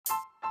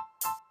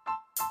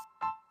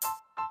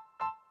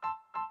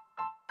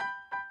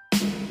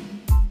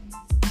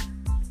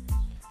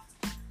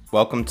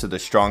Welcome to the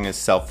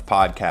Strongest Self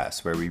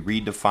podcast, where we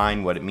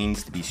redefine what it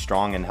means to be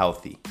strong and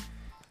healthy.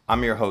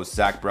 I'm your host,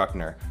 Zach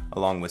Bruckner,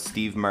 along with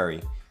Steve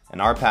Murray, and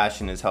our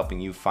passion is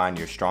helping you find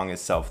your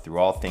strongest self through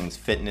all things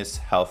fitness,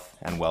 health,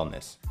 and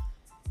wellness.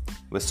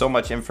 With so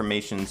much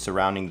information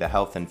surrounding the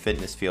health and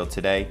fitness field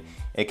today,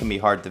 it can be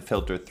hard to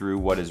filter through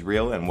what is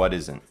real and what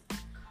isn't.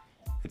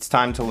 It's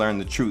time to learn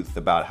the truth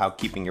about how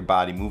keeping your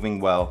body moving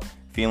well,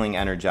 feeling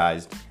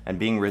energized, and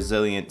being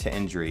resilient to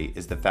injury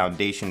is the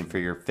foundation for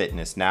your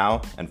fitness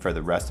now and for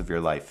the rest of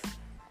your life.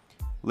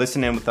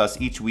 Listen in with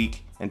us each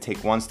week and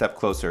take one step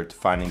closer to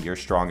finding your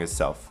strongest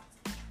self.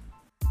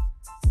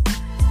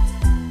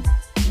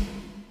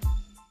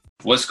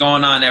 What's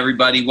going on,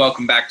 everybody?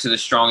 Welcome back to the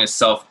Strongest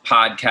Self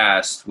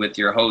podcast with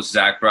your host,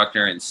 Zach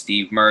Bruckner and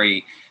Steve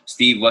Murray.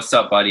 Steve, what's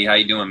up, buddy? How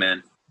you doing,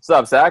 man? What's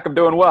up, Zach? I'm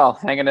doing well.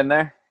 Hanging in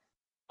there.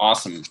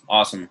 Awesome.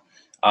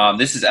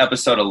 This is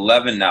episode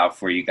 11 now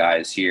for you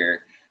guys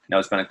here. I know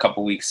it's been a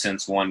couple weeks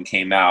since one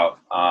came out,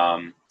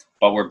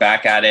 but we're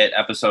back at it.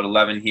 Episode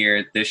 11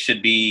 here. This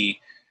should be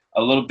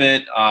a little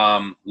bit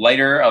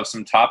lighter of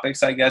some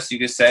topics, I guess you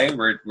could say.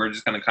 We're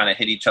just going to kind of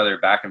hit each other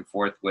back and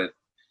forth with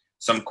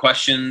some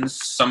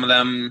questions, some of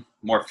them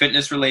more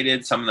fitness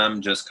related, some of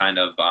them just kind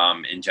of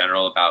in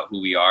general about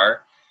who we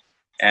are.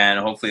 And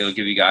hopefully it'll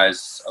give you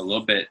guys a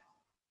little bit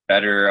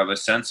better of a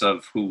sense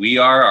of who we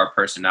are, our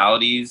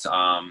personalities.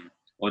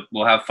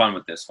 We'll have fun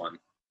with this one.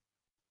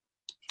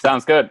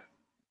 Sounds good.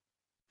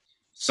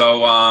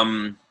 So,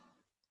 I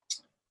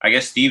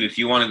guess Steve, if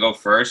you want to go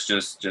first,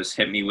 just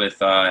hit me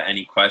with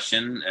any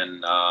question,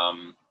 and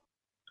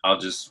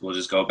we'll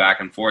just go back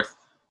and forth.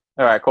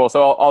 All right, cool.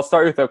 So I'll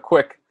start with a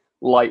quick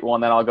light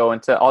one, then I'll go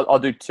into. I'll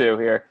do two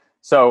here.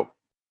 So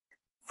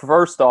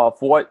first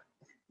off, what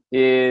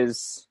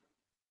is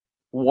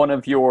one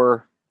of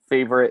your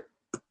favorite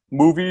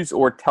movies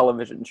or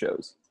television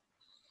shows?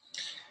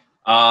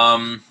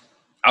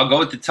 I'll go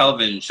with the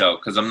television show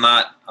because I'm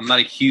not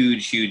a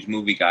huge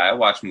movie guy. I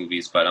watch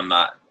movies, but I'm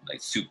not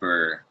like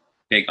super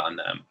big on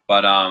them.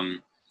 But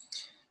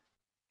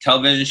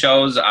television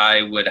shows,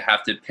 I would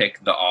have to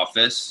pick The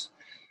Office.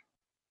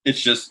 It's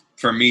just,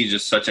 for me,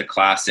 just such a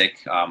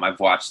classic. I've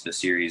watched the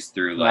series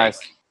through like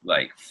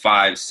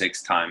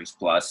 5-6 times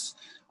plus.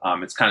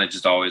 It's kind of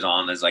just always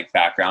on as like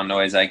background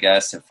noise, I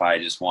guess, if I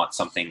just want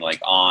something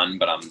like on,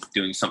 but I'm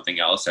doing something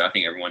else. So I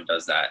think everyone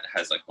does that,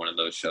 has like one of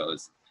those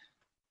shows.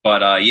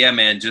 But yeah,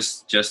 man,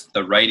 just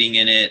the writing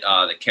in it,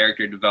 the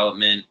character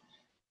development,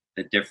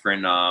 the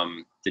different,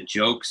 the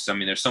jokes. I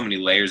mean, there's so many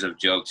layers of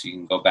jokes. You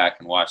can go back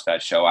and watch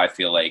that show, I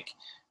feel like,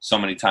 so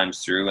many times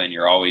through, and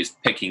you're always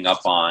picking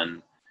up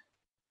on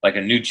like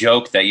a new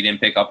joke that you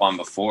didn't pick up on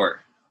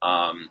before.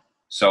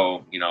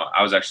 So,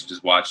 I was actually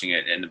just watching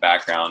it in the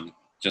background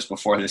just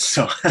before this.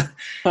 So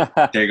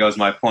there goes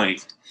my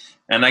point.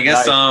 And I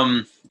guess,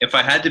 if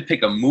I had to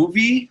pick a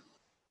movie,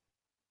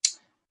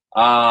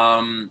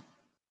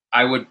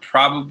 I would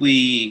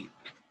probably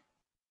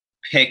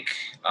pick,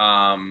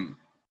 I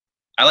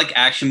like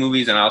action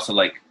movies and I also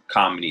like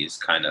comedies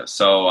kind of.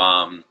 So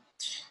I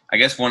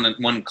guess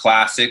one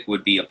classic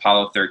would be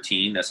Apollo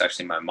 13. That's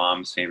actually my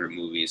mom's favorite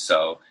movie.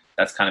 So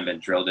that's kind of been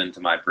drilled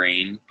into my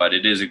brain, but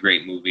it is a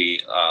great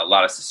movie. A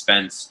lot of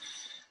suspense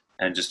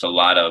and just a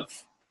lot of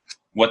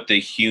what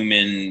the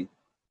human,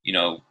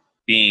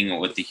 being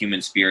with the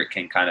human spirit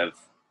can kind of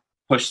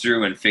push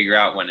through and figure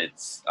out when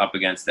it's up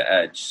against the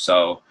edge.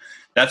 So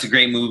that's a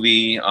great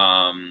movie.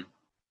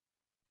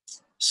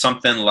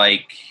 Something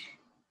like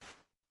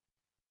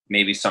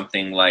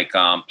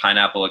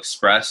Pineapple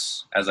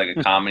Express as like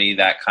a comedy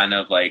that kind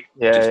of like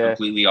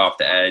completely off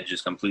the edge,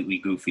 just completely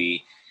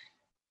goofy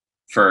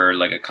for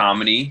like a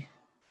comedy.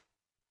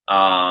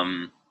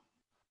 And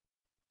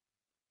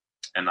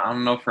I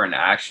don't know, for an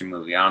action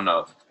movie, I don't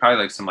know,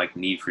 probably like some like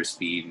Need for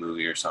Speed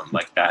movie or something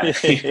like that.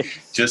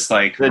 Just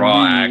like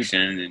raw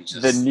action and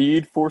just the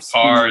Need for Speed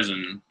cars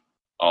and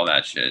all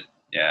that shit.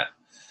 Yeah.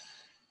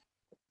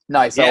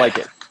 Nice. Yeah. I like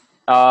it.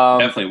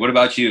 Definitely. What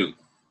about you?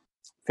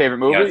 Favorite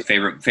movie? You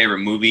got favorite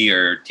movie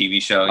or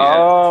TV show?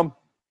 Yeah.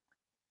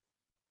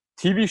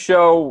 TV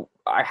show,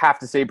 I have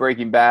to say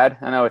Breaking Bad.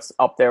 I know it's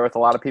up there with a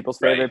lot of people's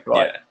favorite,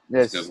 but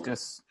it's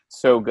just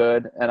so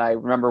good. And I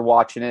remember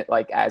watching it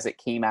like as it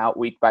came out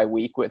week by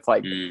week with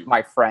like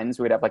my friends.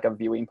 We'd have like a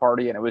viewing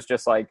party, and it was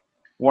just like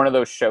one of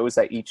those shows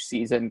that each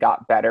season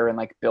got better and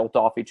like built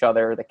off each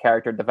other. The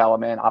character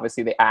development,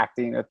 obviously the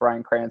acting with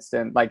Bryan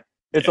Cranston, like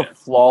it's a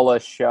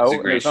flawless show. It's a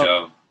great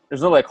show.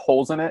 There's no like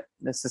holes in it.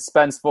 It's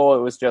suspenseful.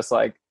 It was just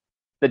like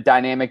the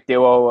dynamic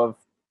duo of,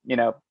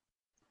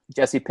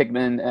 Jesse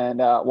Pinkman and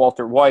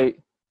Walter White.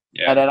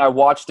 Yeah. And then I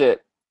watched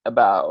it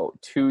about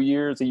a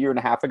year and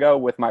a half ago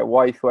with my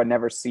wife, who had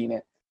never seen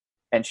it,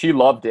 and she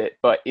loved it,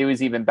 but it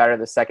was even better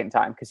the second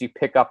time because you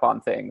pick up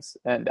on things,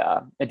 and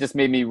it just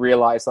made me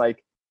realize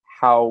like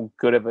how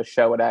good of a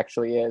show it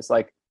actually is.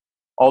 Like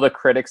all the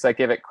critics that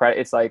give it credit,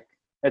 it's like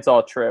it's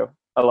all true.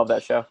 I love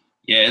that show.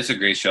 Yeah, it's a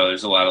great show.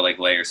 There's a lot of like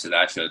layers to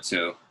that show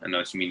too. I know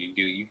what you mean.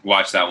 You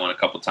watch that one a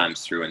couple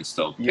times through and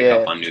still pick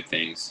up on new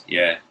things.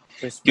 Yeah,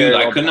 dude,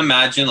 I couldn't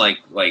imagine like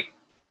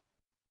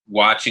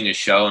watching a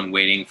show and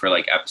waiting for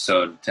like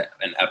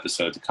an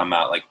episode to come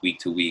out like week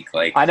to week.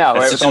 Like I know,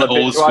 that's right? such an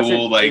old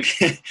school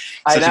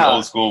such an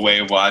old school way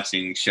of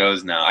watching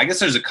shows now. I guess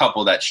there's a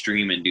couple that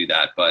stream and do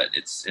that, but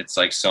it's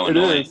like so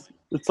annoying.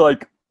 It's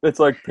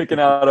like picking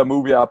out a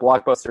movie at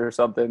Blockbuster or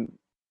something.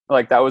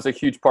 Like that was a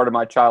huge part of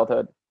my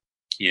childhood.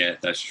 Yeah,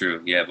 that's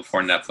true. Yeah,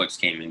 before Netflix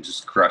came and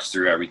just crushed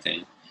through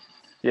everything.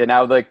 Yeah,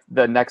 now like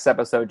the next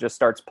episode just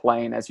starts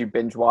playing as you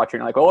binge watch.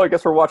 You're like, oh, I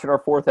guess we're watching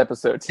our 4th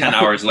episode. 10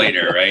 hours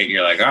later, right?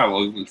 You're like, oh,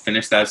 well, we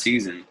finished that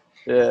season.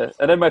 Yeah,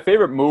 and then my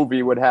favorite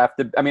movie would have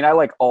to. I mean, I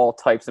like all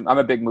types. I'm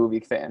a big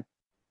movie fan.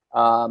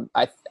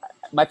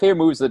 My favorite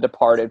movie is The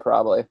Departed,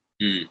 probably.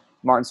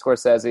 Martin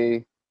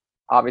Scorsese,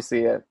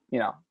 obviously,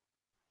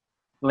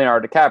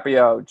 Leonardo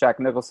DiCaprio, Jack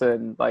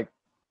Nicholson. Like,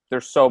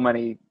 there's so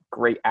many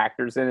great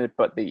actors in it,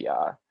 but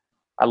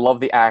I love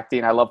the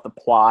acting. I love the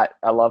plot.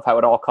 I love how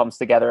it all comes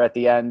together at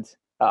the end.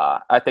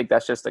 I think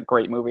that's just a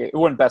great movie. It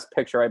won Best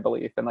Picture, I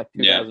believe, in like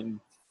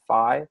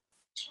 2005.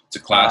 It's a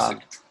classic.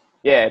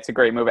 Yeah, it's a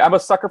great movie. I'm a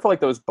sucker for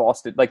like those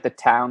Boston, like The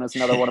Town is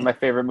another one of my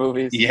favorite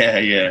movies.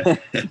 Yeah.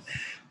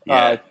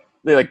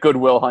 They like Good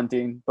Will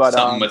Hunting, but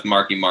something with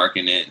Marky Mark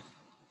in it.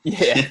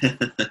 Yeah.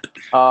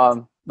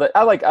 But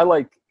I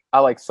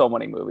like so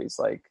many movies.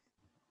 Like,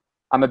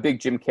 I'm a big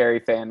Jim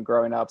Carrey fan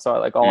growing up, so I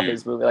like all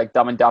his movies. Like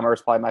Dumb and Dumber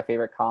is probably my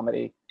favorite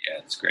comedy. Yeah,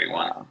 it's a great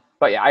one.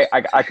 But yeah,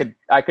 I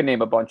could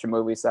name a bunch of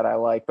movies that I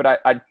like, but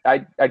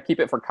I'd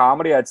keep it for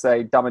comedy. I'd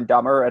say Dumb and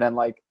Dumber, and then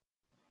like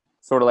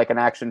sort of like an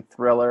action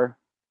thriller,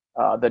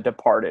 The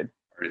Departed.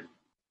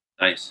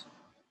 Nice.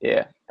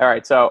 Yeah. All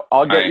right. So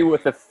I'll get you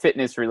with a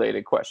fitness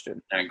related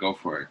question. All right, go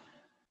for it.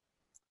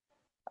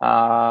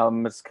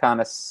 Let's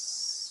kind of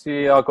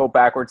see. I'll go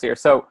backwards here.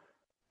 So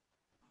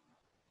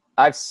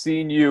I've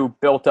seen you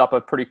built up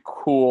a pretty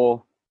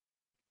cool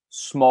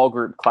small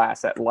group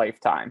class at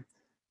Lifetime.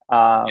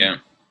 Yeah.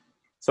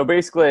 So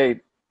basically,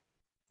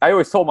 I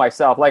always told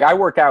myself, like, I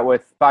work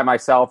out by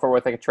myself or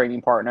with like a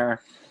training partner.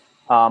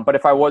 But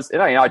if I was,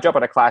 I jump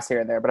in a class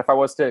here and there, but if I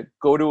was to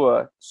go to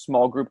a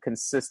small group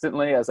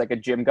consistently as like a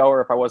gym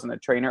goer, if I wasn't a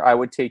trainer, I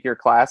would take your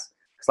class.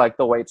 It's like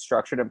the way it's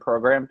structured and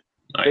programmed.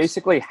 Nice.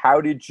 Basically, how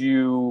did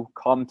you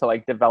come to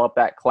like develop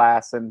that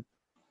class, and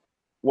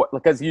what,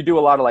 because you do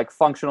a lot of like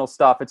functional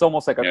stuff. It's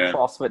almost like a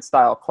CrossFit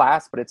style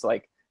class, but it's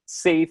like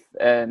safe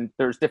and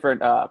there's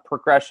different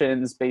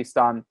progressions based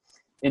on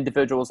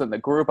individuals in the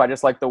group. I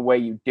just like the way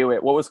you do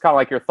it. What was kind of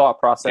like your thought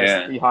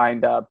process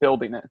behind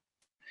building it?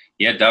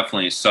 Yeah,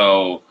 definitely.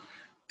 So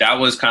that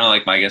was kind of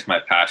like my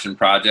passion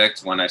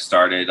project when I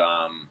started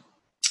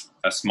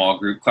a small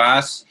group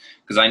class,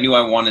 because I knew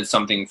I wanted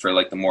something for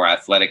like the more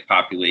athletic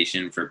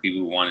population, for people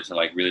who wanted to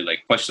like really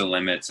like push the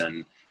limits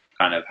and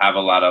kind of have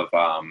a lot of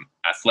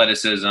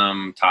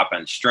athleticism, top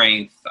end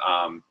strength,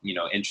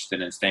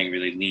 interested in staying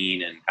really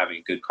lean and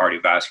having good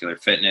cardiovascular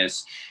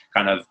fitness,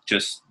 kind of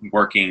just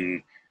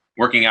working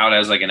out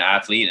as like an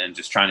athlete and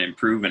just trying to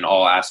improve in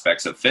all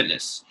aspects of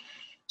fitness.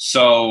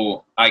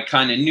 So I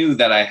kind of knew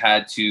that I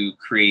had to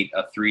create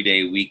a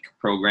 3-day week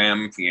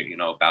program,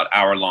 about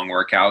hour-long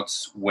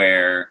workouts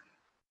where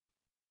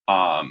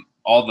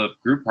all the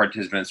group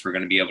participants were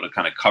going to be able to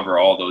kind of cover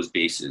all those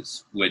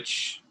bases,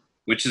 which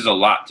is a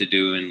lot to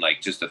do in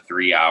like just a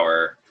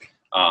 3-hour,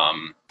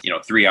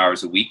 3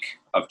 hours a week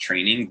of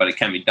training, but it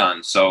can be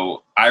done.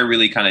 So I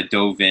really kind of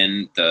dove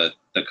in. The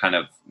kind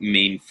of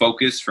main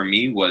focus for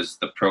me was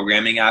the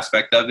programming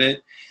aspect of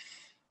it.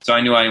 So I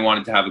knew I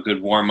wanted to have a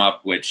good warm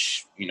up,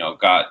 which,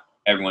 got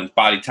everyone's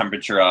body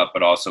temperature up,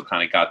 but also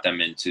kind of got them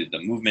into the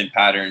movement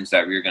patterns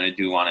that we were going to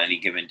do on any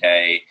given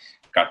day,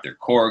 got their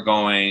core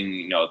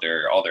going, all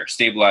their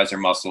stabilizer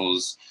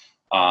muscles,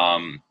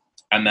 and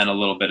then a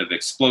little bit of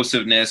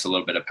explosiveness, a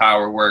little bit of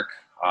power work,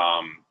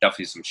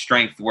 definitely some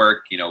strength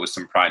work, with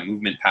some prime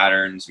movement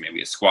patterns.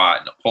 Maybe a squat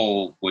and a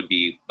pull would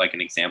be like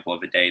an example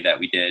of a day that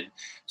we did.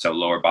 So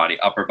lower body,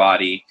 upper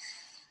body.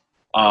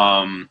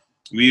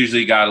 We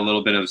usually got a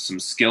little bit of some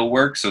skill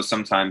work. So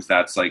sometimes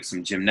that's like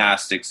some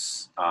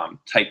gymnastics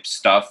type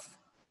stuff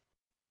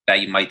that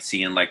you might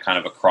see in like kind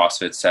of a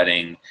CrossFit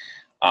setting.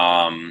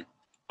 I'm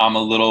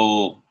a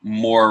little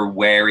more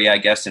wary, I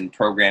guess, in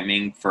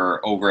programming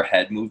for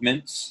overhead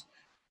movements.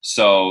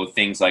 So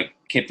things like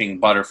kipping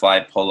butterfly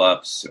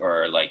pull-ups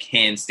or like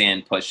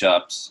handstand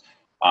push-ups,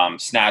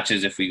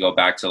 snatches, if we go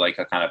back to like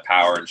a kind of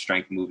power and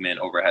strength movement,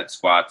 overhead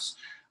squats.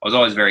 I was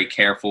always very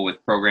careful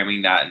with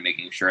programming that and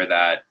making sure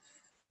that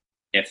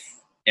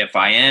if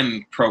I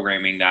am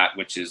programming that,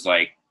 which is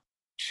like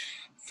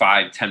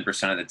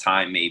 5-10% of the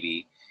time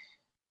maybe,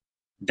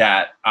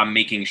 that I'm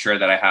making sure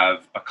that I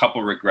have a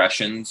couple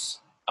regressions,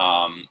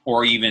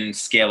 or even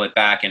scale it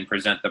back and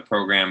present the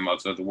program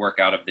of the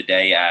workout of the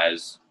day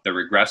as the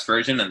regress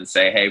version, and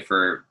say, hey,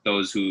 for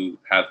those who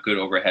have good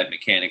overhead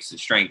mechanics and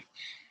strength,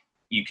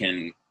 you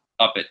can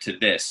up it to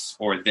this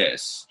or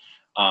this,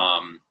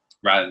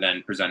 rather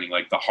than presenting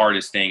like the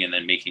hardest thing and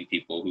then making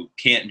people who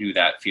can't do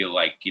that feel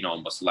like,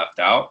 almost left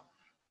out.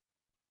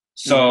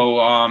 So,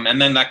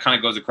 and then that kind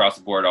of goes across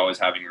the board, always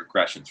having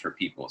regressions for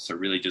people. So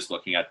really just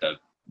looking at the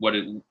what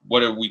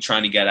are we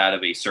trying to get out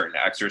of a certain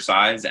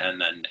exercise,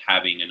 and then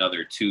having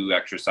another 2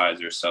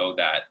 exercises or so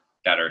that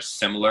are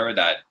similar,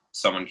 that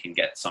someone can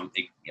get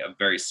something,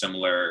 very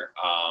similar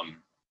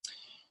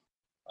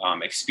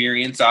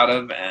experience out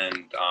of,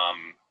 and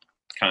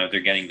kind of they're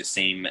getting the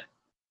same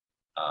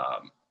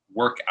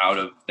work out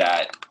of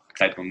that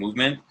type of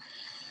movement.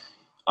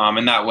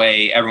 And that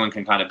way everyone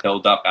can kind of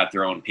build up at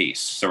their own pace.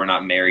 So we're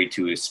not married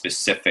to a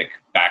specific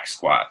back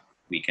squat.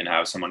 We can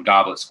have someone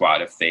goblet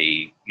squat if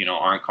they,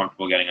 aren't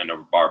comfortable getting under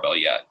a barbell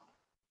yet.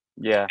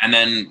 Yeah. And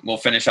then we'll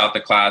finish out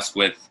the class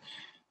with,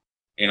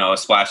 a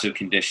splash of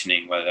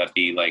conditioning, whether that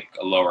be like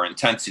a lower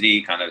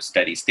intensity, kind of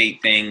steady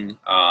state thing,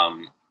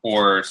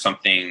 or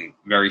something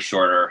very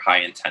short or high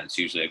intense,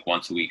 usually like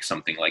once a week,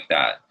 something like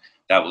that.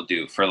 That will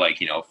do for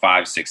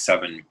 5, 6,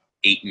 7,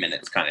 8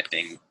 minutes kind of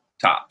thing,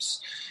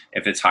 tops,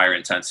 if it's higher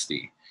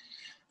intensity.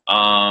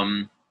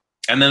 And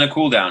then a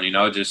cool down,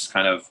 just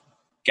kind of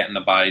getting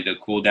the body to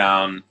cool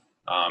down,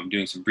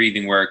 doing some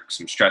breathing work,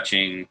 some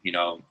stretching,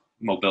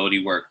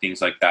 mobility work,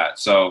 things like that.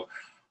 So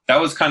that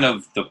was kind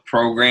of the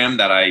program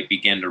that I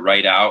began to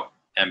write out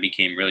and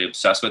became really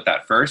obsessed with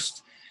at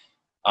first.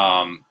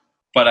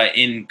 But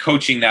in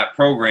coaching that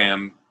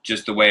program,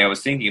 just the way I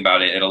was thinking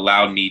about it, it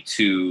allowed me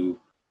to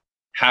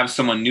have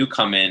someone new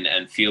come in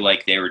and feel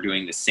like they were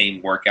doing the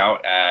same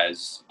workout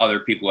as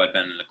other people who had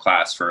been in the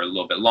class for a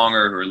little bit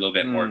longer, who are a little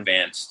bit more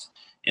advanced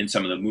in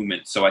some of the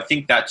movements. So I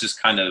think that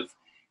just kind of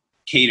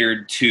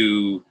catered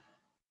to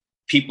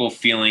people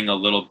feeling a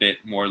little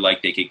bit more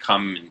like they could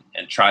come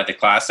and try the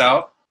class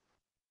out,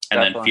 and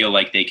then feel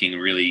like they can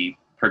really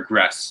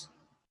progress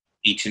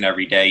each and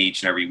every day,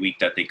 each and every week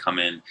that they come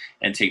in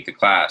and take the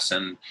class.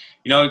 And,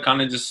 it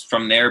kind of just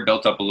from there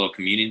built up a little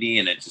community,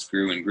 and it just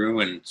grew and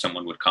grew, and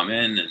someone would come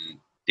in and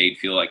they'd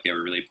feel like they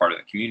were really part of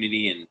the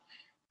community,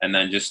 and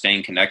then just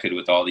staying connected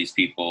with all these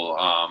people.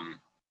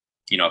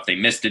 If they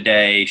missed a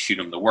day, shoot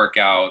them the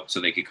workout so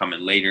they could come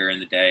in later in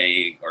the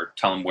day, or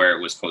tell them where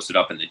it was posted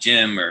up in the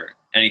gym or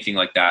anything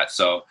like that.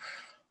 So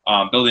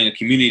building a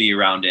community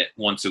around it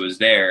once it was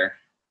there.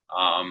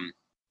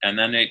 And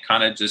then it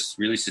kind of just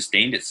really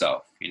sustained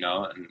itself,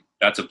 and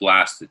that's a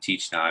blast to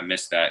teach now. I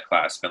missed that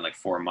class. It's been like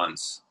 4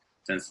 months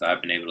since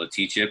I've been able to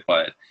teach it,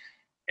 but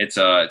it's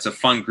a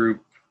fun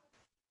group.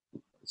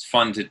 It's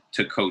fun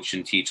to coach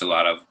and teach a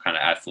lot of kind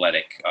of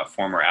athletic,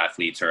 former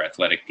athletes or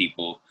athletic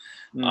people,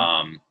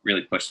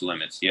 really push the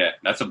limits. Yeah,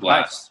 that's a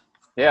blast.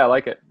 Nice. Yeah, I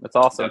like it. That's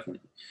awesome.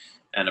 Definitely.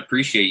 And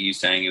appreciate you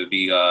saying it would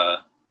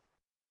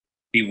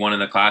be one of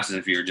the classes.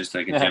 If you're just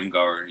like a gym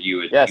goer, you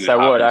would. Yes, I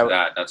would.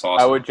 That. That's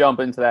awesome. I would jump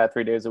into that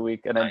 3 days a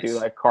week and then do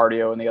like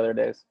cardio in the other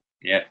days.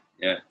 Yeah.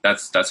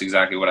 That's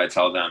exactly what I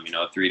tell them.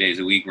 3 days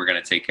a week, we're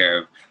going to take care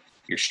of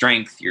your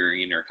strength,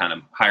 your kind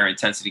of higher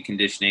intensity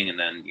conditioning, and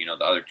then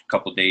the other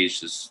couple days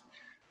just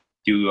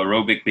do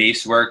aerobic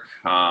base work,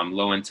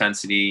 low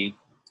intensity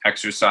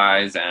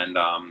exercise, and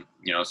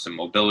some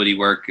mobility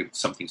work if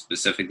something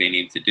specific they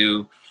need to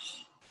do.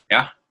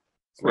 Yeah,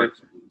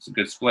 it's a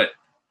good split.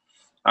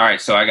 All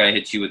right, so I got to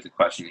hit you with the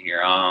question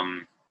here.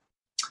 I'll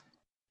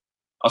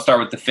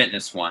start with the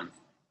fitness one.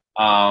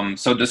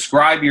 So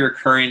describe your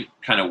current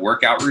kind of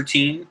workout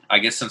routine. I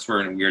guess since we're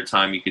in a weird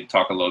time, you could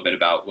talk a little bit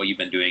about what you've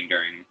been doing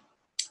during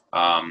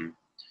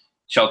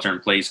shelter in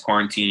place,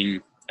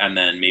 quarantine, and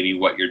then maybe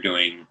what you're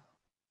doing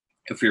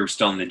if you're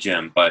still in the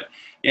gym. But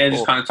yeah,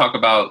 just kind of talk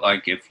about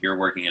like if you're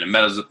working in a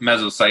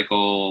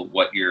mesocycle,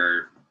 what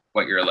your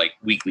like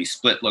weekly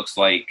split looks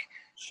like.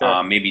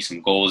 Sure. Maybe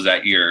some goals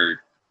that you're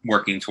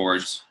working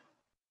towards.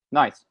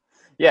 Nice.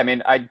 Yeah, I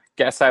mean, I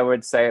guess I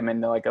would say I'm in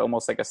like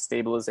almost like a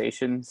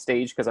stabilization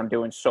stage because I'm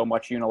doing so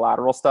much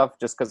unilateral stuff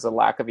just because of the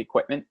lack of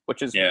equipment,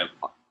 which is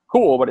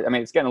cool. But I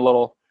mean, it's getting a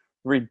little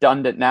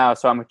redundant now.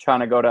 So I'm trying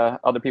to go to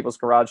other people's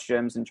garage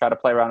gyms and try to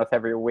play around with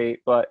heavier weight.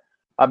 But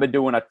I've been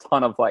doing a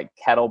ton of like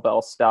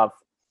kettlebell stuff.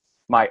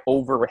 My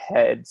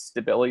overhead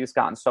stability has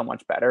gotten so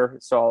much better.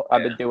 So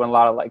I've been doing a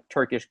lot of like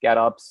Turkish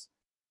get-ups,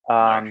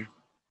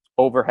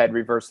 overhead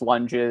reverse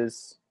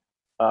lunges,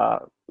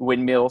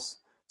 windmills.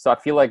 So I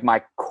feel like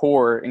my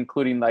core,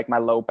 including like my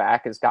low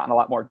back, has gotten a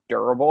lot more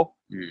durable,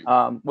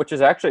 which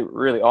is actually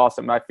really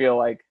awesome. I feel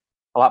like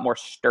a lot more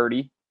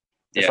sturdy,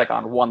 just like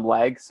on one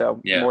leg, so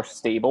more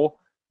stable.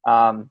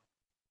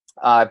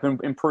 I've been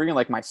improving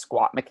like my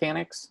squat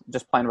mechanics,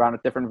 just playing around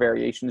with different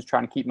variations,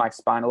 trying to keep my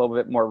spine a little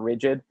bit more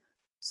rigid.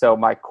 So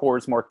my core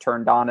is more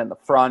turned on in the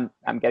front.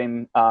 I'm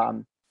getting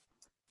a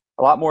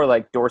lot more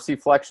like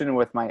dorsiflexion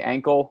with my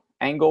ankle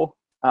angle.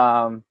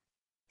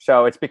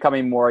 So it's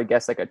becoming more, I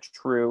guess, like a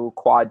true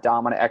quad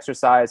dominant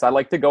exercise. I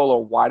like to go a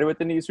little wider with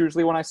the knees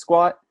usually when I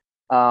squat.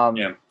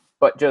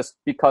 But just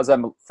because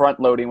I'm front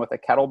loading with a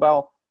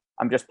kettlebell,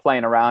 I'm just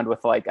playing around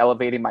with like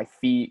elevating my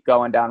feet,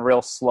 going down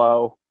real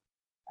slow.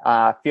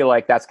 I feel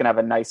like that's going to have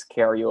a nice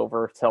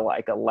carryover to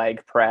like a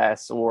leg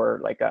press or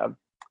like a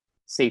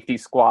safety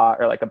squat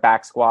or like a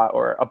back squat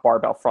or a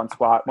barbell front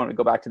squat when we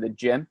go back to the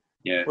gym,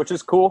 which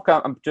is cool.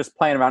 I'm just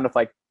playing around with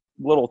like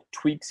little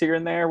tweaks here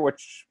and there,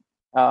 which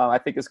I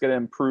think is going to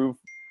improve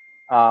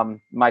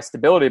my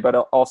stability, but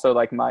also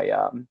like my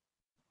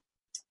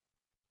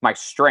my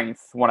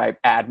strength when I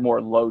add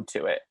more load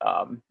to it.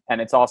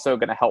 And it's also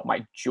going to help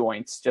my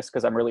joints just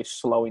because I'm really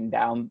slowing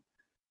down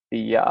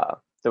the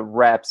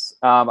reps.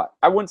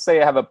 I wouldn't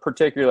say I have a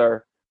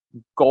particular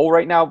goal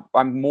right now.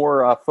 I'm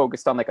more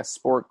focused on like a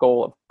sport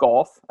goal of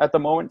golf at the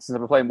moment since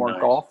I'm playing more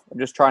golf. I'm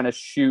just trying to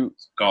shoot.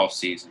 Golf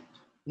season.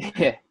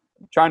 Yeah,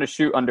 I'm trying to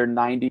shoot under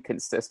 90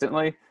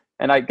 consistently.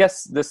 And I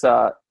guess this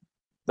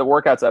the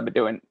workouts I've been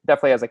doing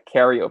definitely has a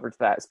carryover to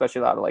that,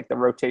 especially a lot of like the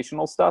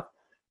rotational stuff.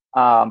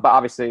 But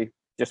obviously,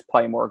 just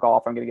playing more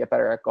golf, I'm going to get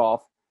better at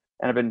golf.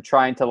 And I've been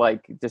trying to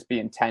like just be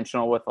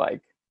intentional with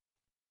like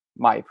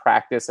my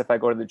practice. If I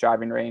go to the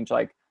driving range,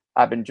 like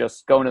I've been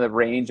just going to the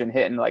range and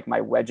hitting like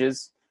my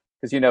wedges.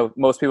 Because, you know,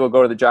 most people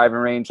go to the driving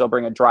range, they'll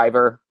bring a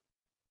driver.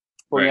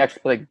 When you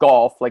actually play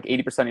golf, like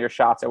 80% of your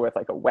shots are with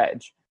like a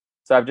wedge.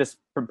 So I've just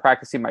been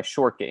practicing my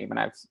short game,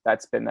 and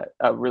that's been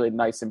a really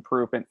nice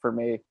improvement for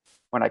me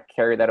when I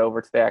carry that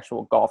over to the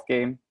actual golf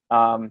game.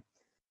 Yeah,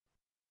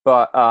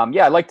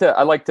 I like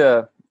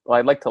to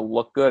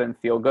look good and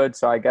feel good.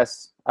 So I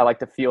guess I like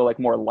to feel like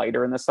more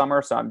lighter in the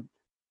summer. So I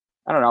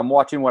don't know, I'm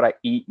watching what I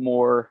eat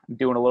more. I'm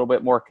doing a little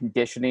bit more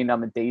conditioning on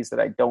the days that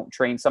I don't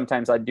train.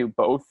 Sometimes I do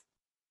both.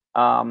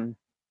 So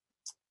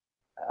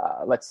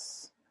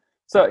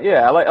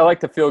yeah, I like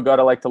to feel good.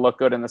 I like to look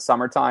good in the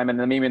summertime, and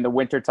then maybe in the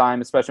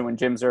wintertime, especially when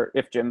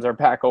if gyms are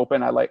back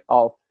open,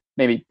 I'll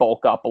maybe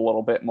bulk up a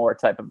little bit more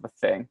type of a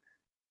thing.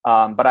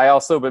 But I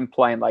also been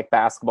playing like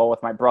basketball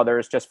with my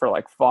brothers just for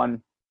like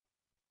fun.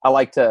 I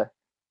like to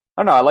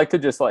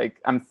just like,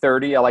 I'm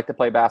 30. I like to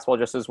play basketball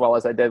just as well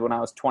as I did when I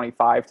was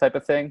 25 type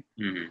of thing.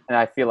 Mm-hmm. And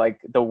I feel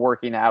like the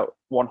working out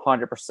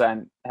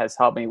 100% has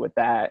helped me with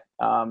that.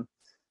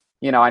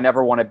 You know, I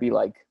never want to be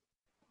like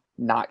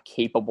not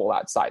capable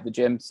outside the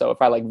gym. So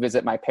if I like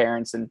visit my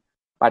parents and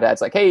my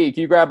dad's like, hey,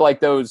 can you grab like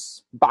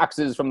those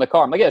boxes from the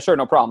car? I'm like, yeah, sure,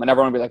 no problem. And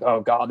everyone will be like,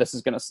 oh God, this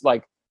is going to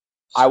like,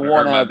 I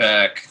want to my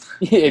back.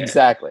 Yeah,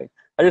 exactly.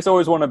 I just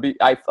always want to be,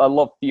 I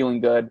love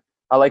feeling good.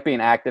 I like being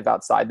active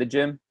outside the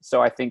gym.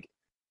 So I think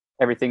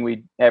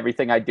everything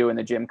I do in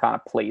the gym kind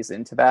of plays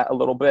into that a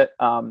little bit.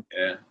 Yeah.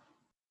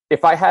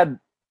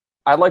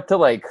 I like to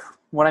like,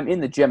 when I'm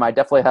in the gym, I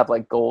definitely have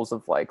like goals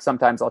of like,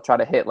 sometimes I'll try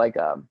to hit like,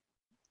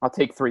 I'll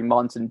take 3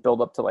 months and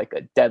build up to like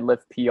a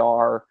deadlift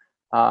PR.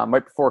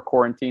 Right before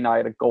quarantine, I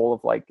had a goal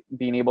of like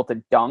being able to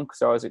dunk.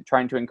 So I was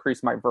trying to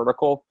increase my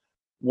vertical.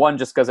 One,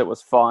 just because it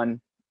was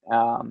fun.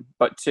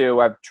 But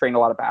two, I've trained a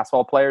lot of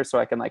basketball players so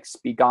I can like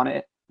speak on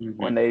it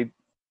when they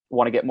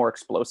want to get more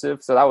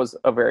explosive. So that was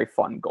a very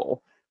fun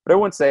goal. But I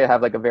wouldn't say I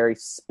have like a very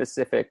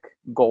specific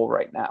goal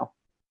right now.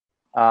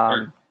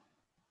 Sure.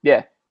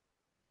 Yeah.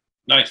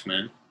 Nice,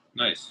 man.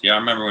 Nice. Yeah, I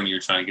remember when you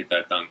were trying to get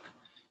that dunk.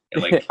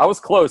 Like, I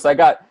was close. I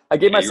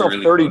gave myself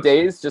really 30 close.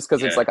 Days just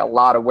because it's like a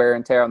lot of wear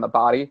and tear on the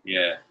body.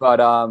 Yeah. But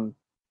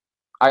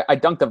I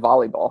dunked a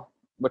volleyball,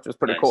 which was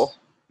pretty cool.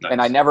 Nice.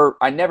 And I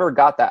never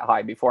got that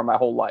high before my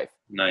whole life.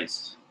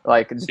 Nice.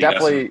 Like it's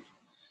definitely,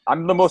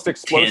 I'm the most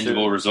explosive.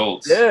 Tangible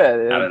results.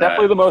 Yeah,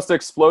 definitely the most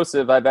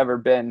explosive I've ever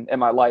been in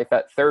my life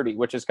at 30,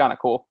 which is kind of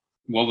cool.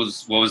 What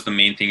was the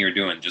main thing you're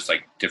doing? Just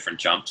like different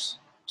jumps,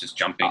 just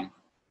jumping.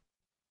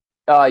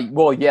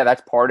 Well, yeah,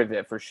 that's part of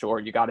it for sure.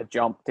 You got to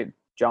jump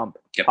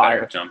Get higher.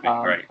 better at jumping,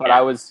 right? But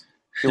I was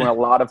doing a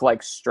lot of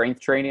like strength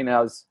training, and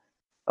I was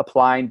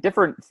applying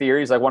different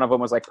theories. Like one of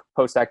them was like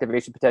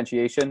post-activation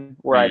potentiation,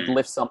 where I'd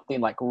lift something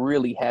like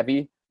really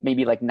heavy,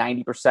 maybe like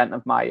 90%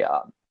 of my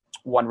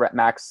 1 rep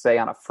max, say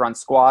on a front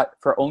squat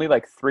for only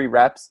like 3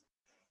 reps.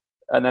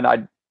 And then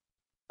I'd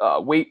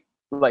wait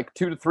like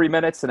 2 to 3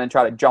 minutes and then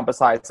try to jump as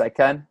high as I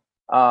can.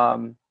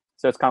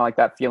 So it's kind of like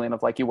that feeling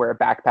of like you wear a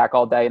backpack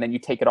all day and then you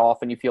take it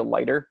off and you feel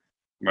lighter.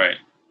 Right.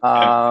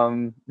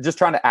 Just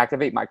trying to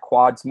activate my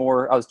quads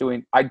more.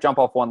 I jump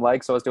off one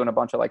leg. So I was doing a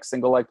bunch of like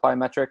single leg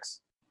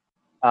plyometrics,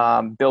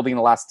 building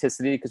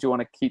elasticity because you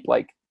want to keep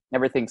like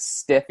everything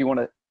stiff. You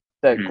want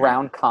the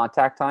ground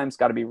contact time's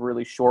got to be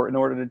really short in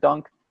order to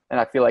dunk.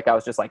 And I feel like I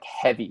was just like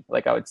heavy.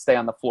 Like I would stay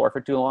on the floor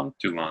for too long.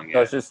 Too long, yeah. So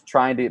I was just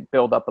trying to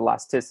build up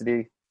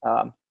elasticity,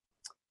 a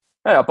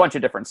bunch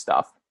of different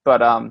stuff.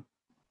 But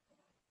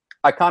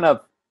I kind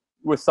of,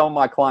 with some of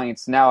my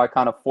clients now, I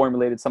kind of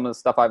formulated some of the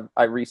stuff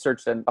I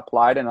researched and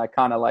applied, and I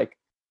kind of like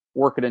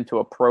work it into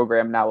a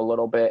program now a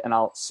little bit, and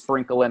I'll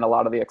sprinkle in a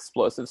lot of the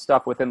explosive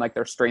stuff within like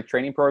their strength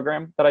training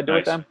program that I do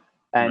with them.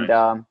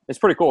 And it's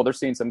pretty cool. They're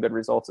seeing some good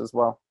results as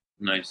well.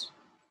 Nice.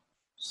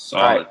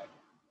 Solid.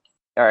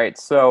 All right.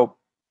 So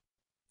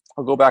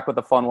I'll go back with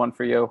a fun one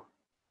for you.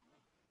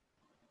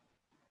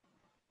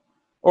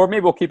 Or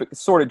maybe we'll keep it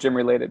sort of gym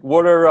related.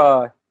 What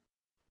are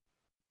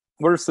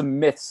some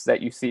myths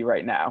that you see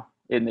right now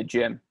in the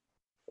gym?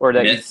 Or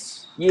that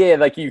myths?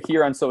 Like you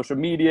hear on social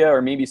media,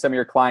 or maybe some of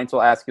your clients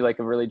will ask you like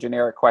a really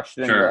generic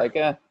question and you're like,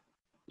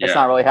 that's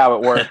not really how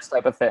it works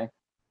type of thing.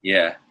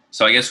 Yeah.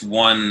 So I guess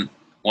one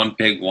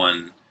big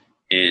one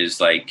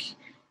is like,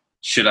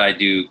 should I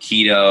do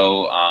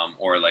keto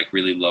or like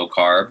really low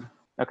carb?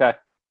 Okay.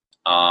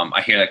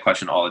 I hear that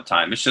question all the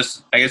time. It's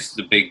just, I guess it's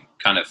a big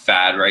kind of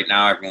fad right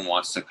now. Everyone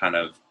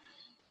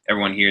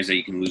everyone hears that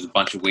you can lose a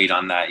bunch of weight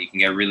on that. You can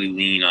get really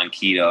lean on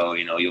keto.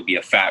 You know, you'll be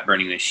a fat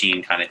burning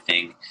machine kind of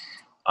thing,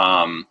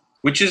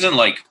 which isn't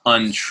like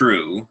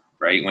untrue,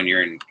 right? When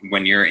you're in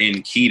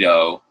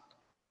keto,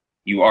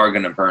 you are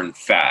going to burn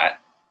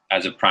fat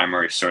as a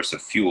primary source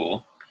of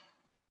fuel.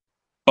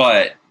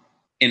 But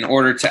in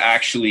order to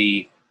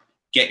actually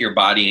get your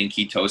body in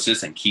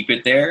ketosis and keep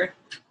it there,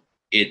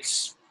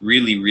 it's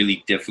really,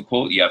 really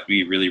difficult. You have to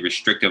be really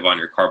restrictive on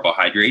your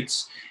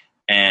carbohydrates.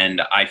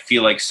 And I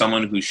feel like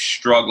someone who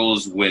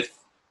struggles with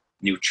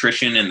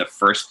nutrition in the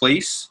first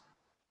place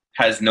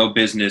has no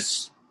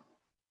business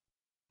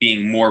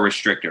being more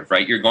restrictive,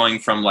 right? You're going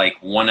from like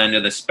one end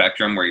of the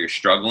spectrum where you're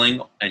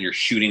struggling and you're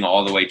shooting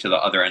all the way to the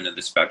other end of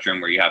the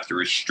spectrum where you have to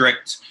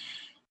restrict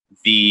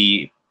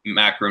the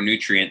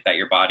macronutrient that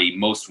your body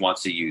most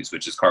wants to use,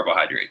 which is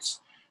carbohydrates.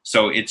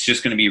 So it's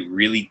just going to be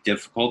really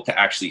difficult to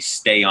actually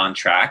stay on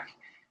track.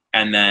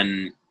 And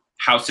then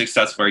how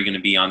successful are you going to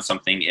be on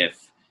something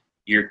if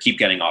you keep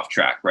getting off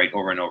track, right,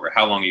 over and over?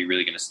 How long are you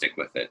really going to stick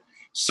with it?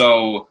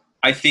 So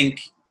I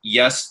think,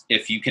 yes,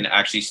 if you can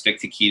actually stick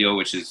to keto,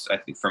 which is, I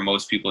think, for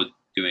most people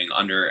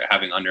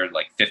having under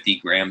like 50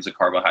 grams of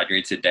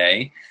carbohydrates a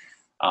day,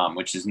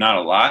 which is not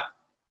a lot.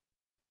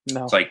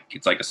 No.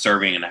 It's like a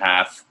serving and a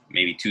half,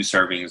 maybe 2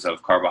 servings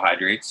of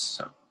carbohydrates.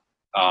 So,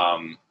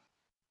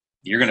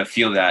 you're going to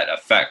feel that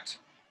effect.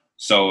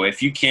 So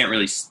if you can't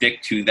really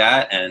stick to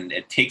that, and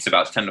it takes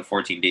about 10 to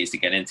 14 days to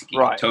get into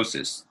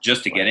ketosis,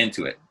 just to get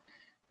into it.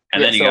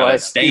 And then you got to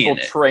stay in it.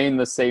 People train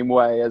the same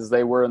way as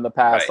they were in the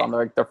past on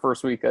their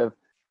first week of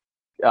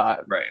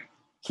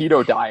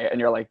keto diet,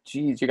 and you're like,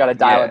 geez, you got to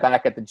dial it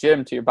back at the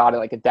gym to your body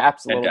like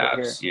adapts a little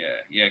bit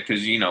here. Yeah,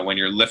 because when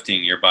you're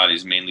lifting, your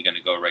body's mainly going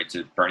to go right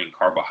to burning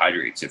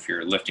carbohydrates if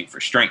you're lifting for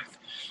strength,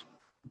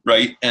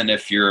 right? And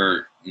if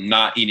you're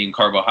not eating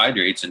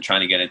carbohydrates and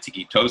trying to get into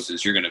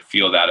ketosis, you're going to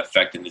feel that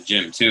effect in the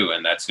gym too,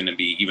 and that's going to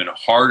be even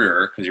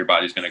harder because your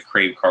body's going to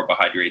crave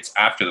carbohydrates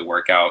after the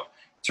workout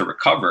to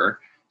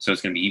recover, so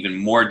it's going to be even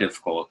more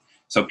difficult.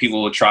 So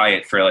people will try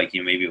it for like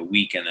maybe a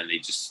week, and then they're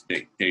just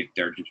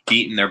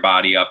beating their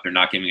body up. They're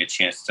not giving a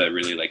chance to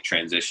really like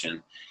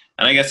transition.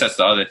 And I guess that's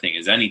the other thing,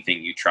 is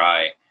anything you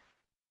try,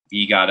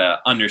 you gotta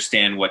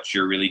understand what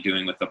you're really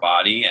doing with the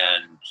body,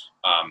 and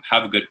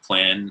have a good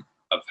plan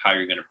of how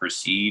you're going to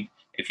proceed.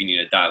 If you need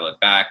to dial it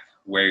back,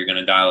 where you're going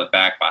to dial it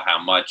back, by how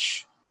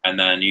much, and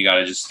then you got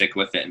to just stick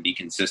with it and be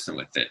consistent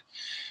with it.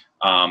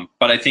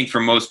 But I think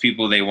for most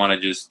people, they want to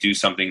just do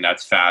something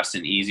that's fast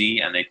and easy,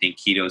 and they think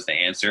keto is the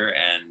answer,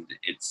 and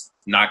it's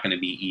not going to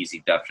be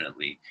easy,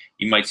 definitely.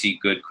 You might see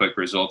good, quick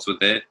results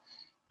with it,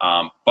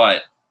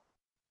 but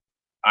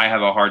I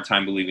have a hard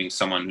time believing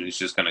someone who's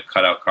just going to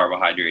cut out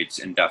carbohydrates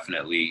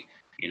indefinitely,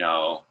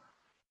 for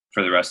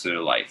the rest of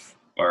their life.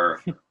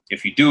 Or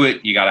if you do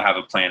it, you got to have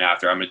a plan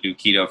after. I'm going to do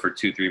keto for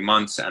 2-3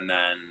 months, and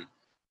then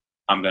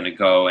I'm going to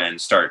go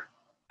and start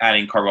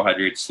adding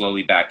carbohydrates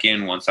slowly back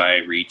in once I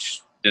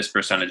reach this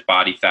percentage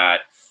body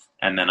fat,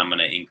 and then I'm going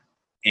to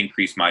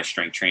increase my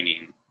strength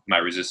training, my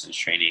resistance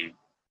training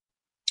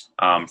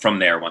from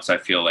there once I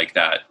feel like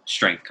that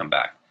strength come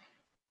back.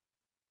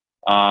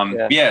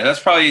 That's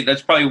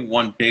probably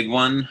one big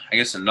one. I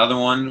guess another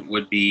one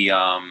would be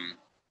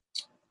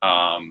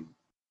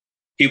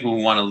people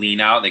who want to lean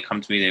out. They come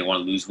to me, they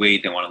want to lose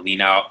weight, they want to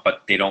lean out,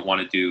 but they don't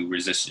want to do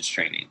resistance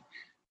training,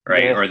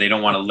 right? Yeah. Or they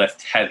don't want to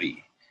lift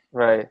heavy,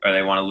 right? Or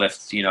they want to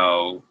lift,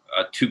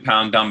 a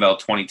 2-pound dumbbell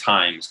 20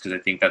 times because I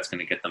think that's going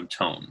to get them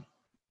toned.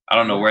 I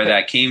don't know where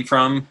that came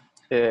from.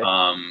 Doing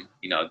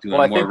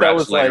more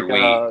reps, lighter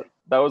weight.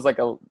 That was like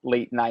a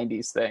late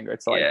 90s thing. Where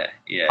it's like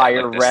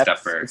higher like reps,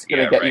 stuffer. It's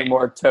going to get you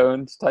more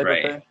toned type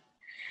of thing.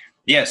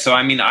 Yeah, so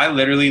I mean, I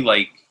literally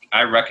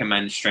I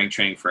recommend strength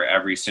training for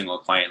every single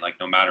client, like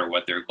no matter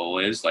what their goal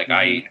is. Like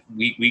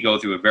we go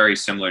through a very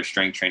similar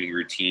strength training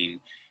routine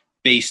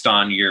based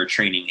on your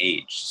training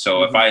age.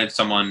 So if I had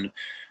someone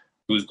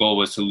whose goal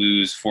was to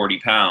lose 40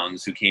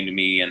 pounds who came to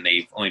me and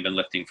they've only been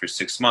lifting for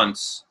 6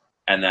 months,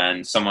 and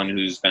then someone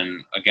who's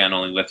been, again,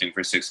 only lifting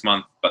for 6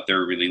 months, but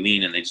they're really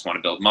lean and they just want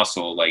to build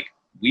muscle, like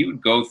we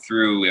would go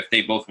through, if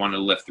they both wanted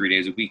to lift 3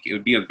 days a week, it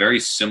would be a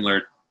very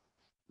similar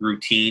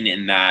routine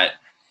in that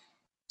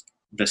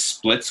the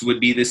splits would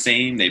be the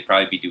same. They'd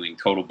probably be doing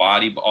total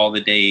body all the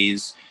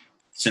days.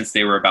 Since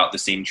they were about the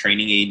same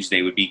training age,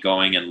 they would be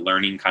going and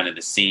learning kind of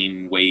the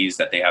same ways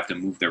that they have to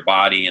move their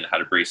body and how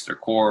to brace their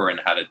core and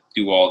how to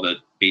do all the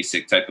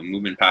basic type of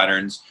movement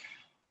patterns.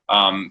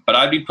 But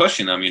I'd be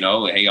pushing them,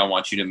 hey, I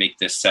want you to make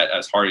this set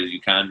as hard as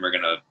you can. We're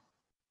going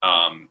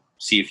to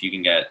see if you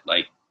can get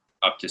like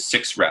up to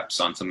 6 reps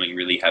on something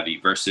really heavy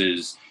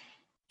versus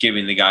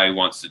giving the guy who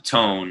wants to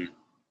tone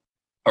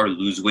or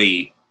lose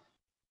weight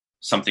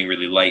something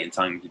really light and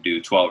telling him to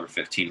do 12 or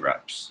 15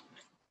 reps.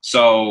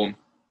 So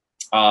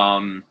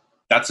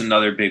that's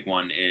another big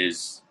one,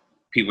 is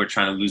people are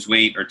trying to lose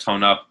weight or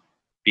tone up,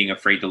 being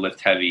afraid to lift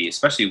heavy,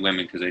 especially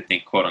women, because they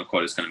think quote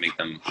unquote it's going to make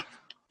them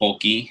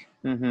bulky.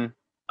 Mm-hmm.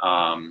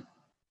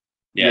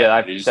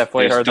 I've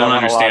definitely heard don't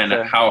understand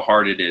how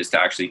hard it is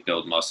to actually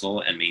build muscle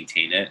and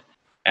maintain it.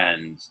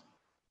 And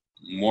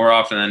more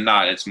often than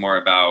not, it's more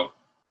about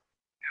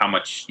how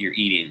much you're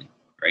eating,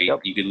 right?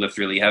 Yep. You could lift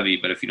really heavy,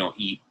 but if you don't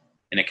eat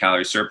in a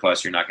calorie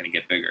surplus, you're not going to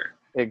get bigger.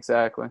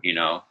 Exactly. You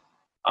know,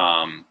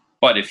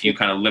 but if you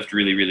kind of lift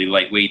really, really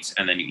light weights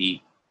and then you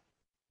eat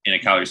in a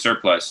calorie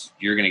surplus,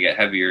 you're going to get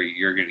heavier.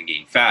 You're going to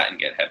gain fat and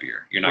get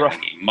heavier. You're not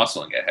going to gain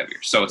muscle and get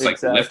heavier. So it's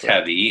like lift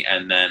heavy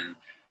and then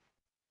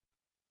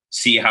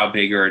see how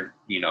big or,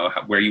 you know,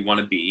 where you want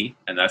to be.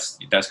 And that's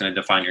going to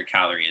define your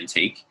calorie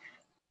intake.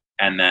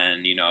 And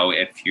then, you know,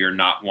 if you're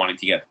not wanting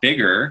to get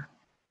bigger,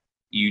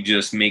 you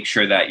just make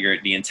sure that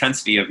the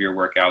intensity of your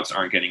workouts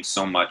aren't getting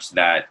so much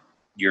that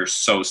you're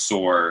so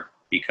sore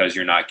because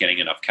you're not getting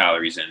enough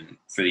calories in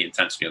for the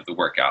intensity of the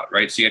workout,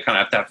 right? So you kind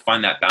of have to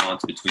find that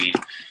balance between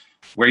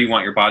where you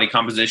want your body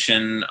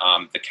composition,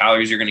 the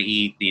calories you're going to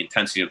eat, the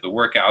intensity of the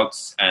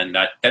workouts, and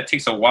that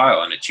takes a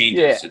while, and it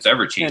changes. Yeah. It's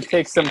ever changing. It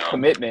takes some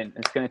commitment.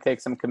 It's going to take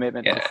some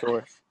commitment for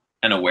sure.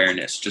 And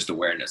awareness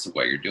of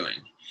what you're doing.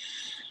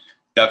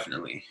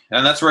 Definitely.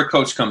 And that's where a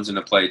coach comes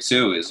into play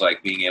too, is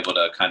like being able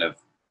to kind of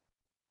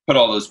put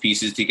all those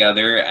pieces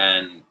together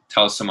and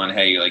tell someone,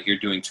 hey, like you're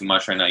doing too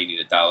much right now, you need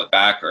to dial it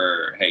back,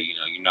 or hey, you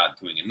know, you're not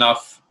doing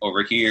enough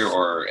over here,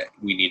 or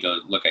we need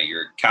to look at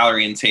your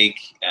calorie intake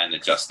and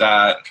adjust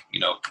that, you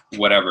know,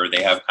 whatever.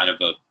 They have kind of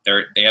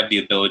they have the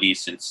ability,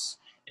 since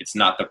it's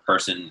not the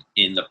person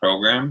in the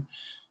program,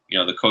 you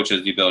know, the coach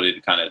has the ability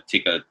to kind of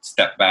take a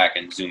step back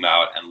and zoom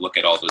out and look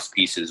at all those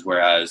pieces.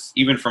 Whereas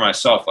even for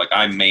myself, like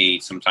I may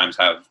sometimes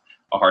have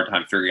a hard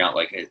time figuring out,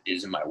 like,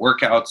 is it my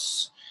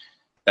workouts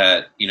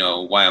that, you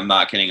know, why I'm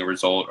not getting a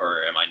result,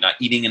 or am I not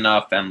eating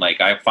enough? And like,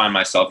 I find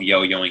myself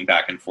yo-yoing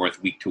back and forth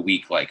week to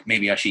week, like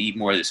maybe I should eat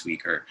more this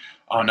week, or,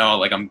 oh no,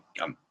 like I'm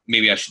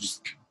maybe I should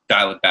just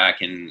dial it back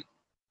and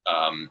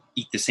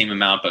eat the same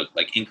amount, but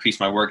like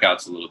increase my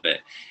workouts a little bit.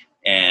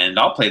 And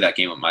I'll play that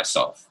game with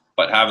myself.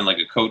 But having like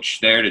a coach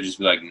there to just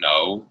be like,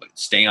 no,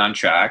 stay on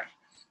track.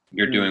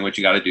 You're doing what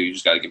you got to do. You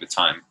just got to give it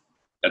time.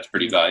 That's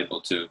pretty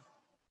valuable too.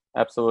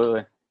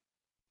 Absolutely.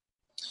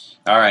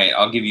 All right.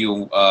 I'll give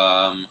you,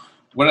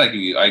 what did I give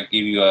you? I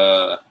gave you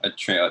a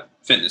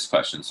fitness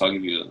question. So I'll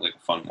give you like a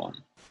fun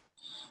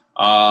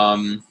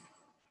one.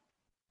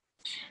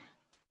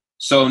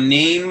 So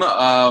name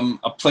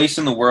a place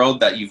in the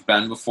world that you've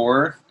been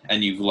before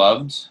and you've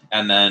loved,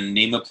 and then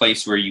name a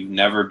place where you've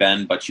never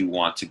been but you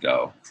want to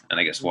go, and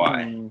I guess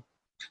why.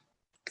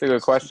 That's a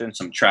good question.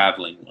 Some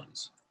traveling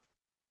ones.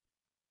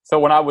 So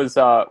when I was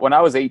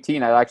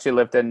 18, I actually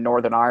lived in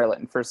Northern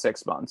Ireland for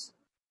 6 months.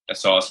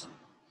 That's awesome.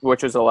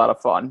 Which was a lot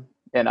of fun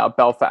in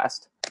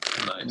Belfast,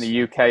 nice. In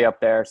the UK up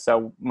there.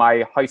 So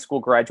my high school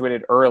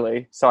graduated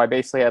early, so I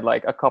basically had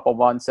like a couple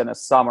months in a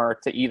summer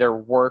to either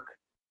work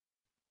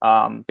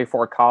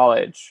before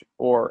college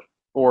or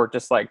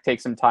just like take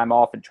some time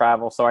off and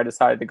travel. So I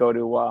decided to go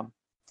to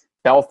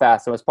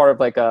Belfast. It was part of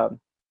like it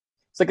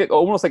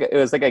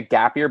was like a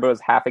gap year, but it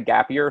was half a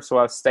gap year. So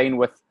I was staying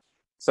with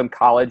some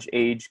college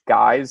age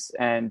guys,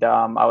 and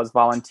I was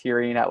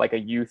volunteering at like a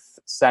youth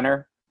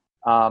center,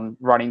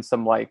 running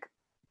some like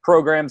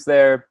programs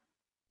there,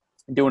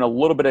 doing a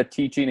little bit of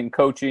teaching and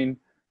coaching.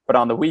 But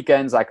on the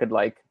weekends, I could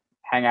like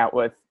hang out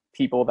with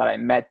people that I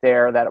met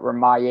there that were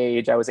my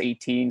age. I was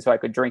 18, so I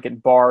could drink in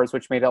bars,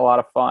 which made it a lot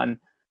of fun.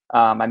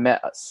 I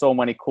met so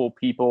many cool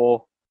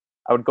people.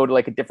 I would go to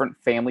like a different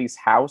family's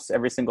house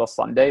every single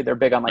Sunday. They're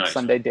big on like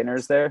Sunday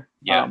dinners there,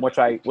 which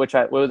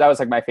that was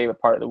like my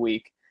favorite part of the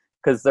week,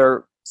 because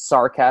their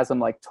sarcasm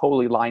like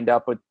totally lined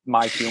up with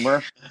my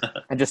humor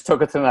and just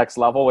took it to the next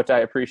level, which I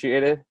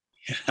appreciated.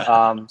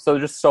 So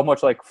just so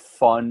much like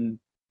fun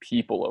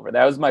people over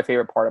there. That was my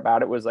favorite part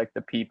about it, was like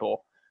the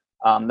people.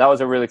 That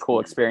was a really cool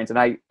experience,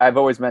 and I've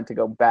always meant to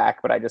go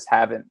back, but I just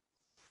haven't.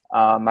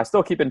 I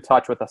still keep in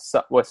touch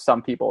with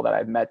some people that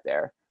I've met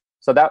there.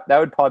 So that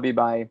would probably be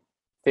my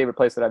favorite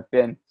place that I've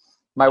been.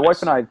 My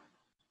wife and I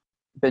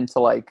been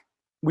to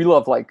we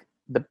love like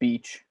the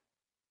beach.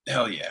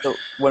 Hell yeah. So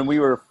when we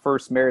were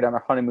first married on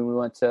our honeymoon, we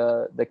went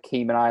to the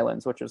Cayman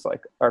Islands, which was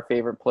like our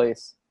favorite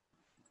place.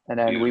 And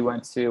then we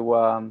went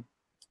to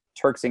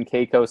Turks and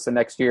Caicos the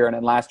next year. And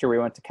then last year we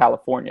went to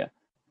California.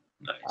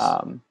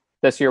 Nice.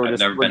 This year I've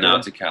never been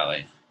out to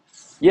Cali.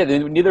 Yeah,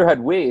 neither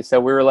had we. So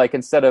we were like,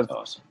 instead of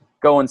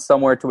going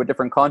somewhere to a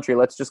different country,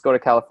 let's just go to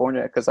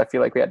California, because I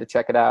feel like we had to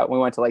check it out. We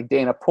went to like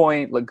Dana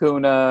Point,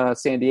 Laguna,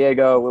 San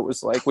Diego. It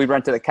was like we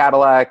rented a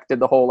Cadillac, did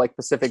the whole like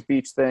Pacific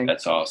Beach thing.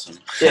 That's awesome.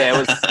 Yeah,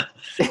 it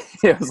was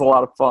it was a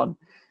lot of fun.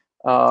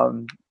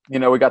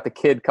 We got the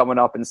kid coming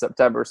up in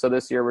September, so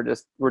this year we're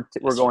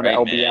going to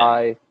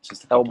LBI.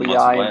 Just a couple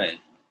months away.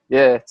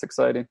 Yeah, it's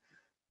exciting.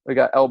 We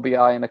got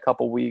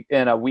LBI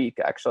in a week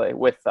actually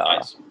with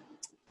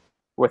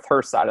with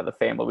her side of the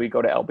family. We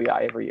go to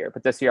LBI every year,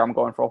 but this year I'm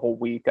going for a whole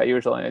week. I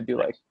usually only do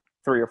like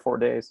 3 or 4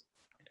 days.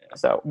 Yeah.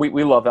 So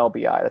we love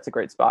LBI. That's a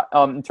great spot.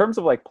 In terms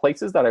of like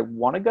places that I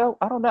want to go,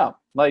 I don't know.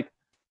 Like,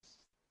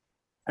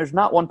 there's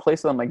not one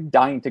place that I'm like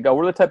dying to go.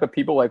 We're the type of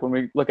people, like when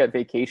we look at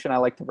vacation, I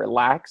like to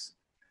relax,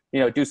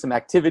 do some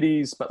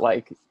activities, but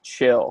like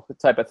chill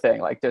type of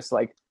thing. Like just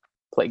like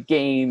play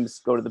games,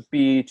 go to the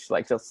beach,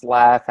 like just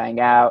laugh, hang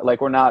out.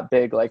 Like we're not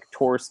big like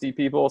touristy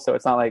people, so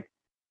it's not like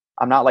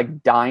I'm not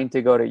like dying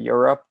to go to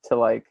Europe to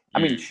like. I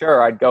mean,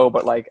 sure, I'd go,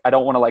 but like I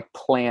don't want to like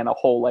plan a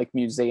whole like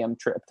museum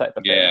trip type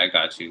of thing. Yeah, I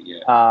got you.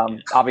 Yeah.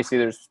 Obviously,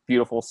 there's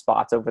beautiful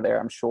spots over there,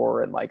 I'm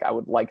sure, and like I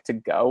would like to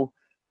go,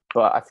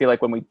 but I feel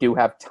like when we do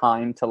have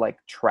time to like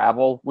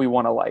travel, we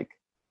want to like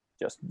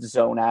just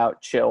zone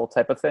out, chill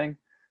type of thing.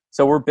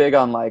 So we're big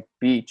on like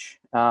beach.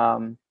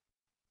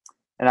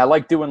 And I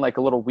like doing like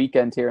a little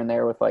weekend here and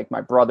there with like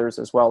my brothers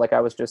as well. Like I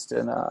was just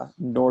in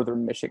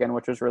northern Michigan,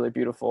 which was really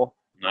beautiful.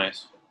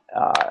 Nice.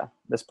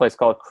 This place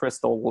called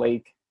Crystal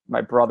Lake.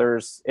 My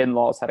brother's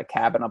in-laws had a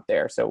cabin up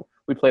there. So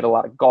we played a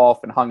lot of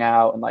golf and hung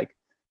out and like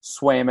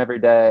swam every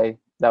day.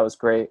 That was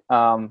great.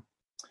 But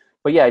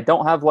yeah, I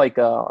don't have like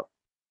a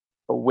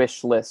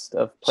wish list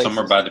of places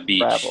somewhere by the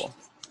beach. Travel.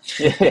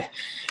 Yeah.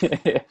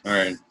 All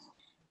right.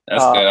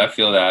 That's good. I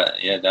feel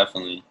that. Yeah,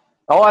 definitely.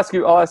 I'll ask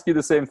you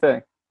the same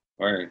thing.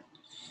 Word.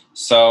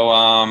 So,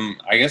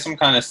 I guess I'm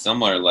kind of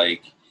similar.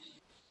 Like,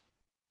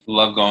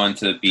 love going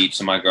to the beach.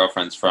 So my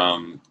girlfriend's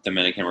from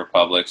Dominican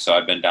Republic, so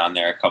I've been down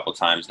there a couple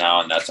times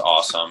now, and that's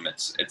awesome.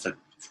 It's a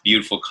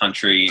beautiful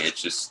country.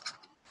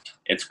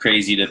 It's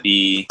crazy to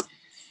be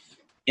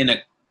in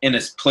a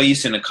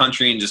place in a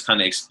country and just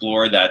kind of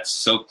explore that's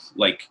so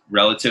like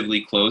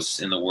relatively close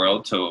in the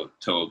world to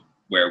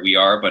where we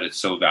are, but it's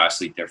so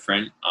vastly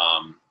different.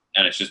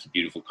 And it's just a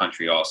beautiful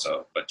country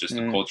also, but just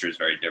the culture is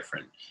very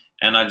different.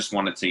 And I just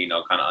wanted to,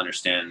 kind of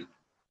understand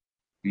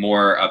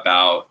more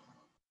about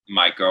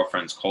my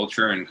girlfriend's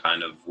culture and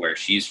kind of where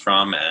she's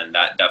from. And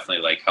that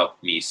definitely like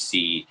helped me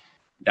see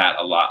that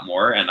a lot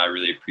more. And I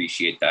really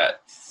appreciate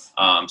that.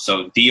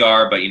 So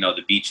DR, but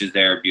the beaches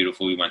there are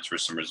beautiful. We went to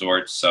some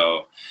resorts.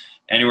 So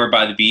anywhere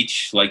by the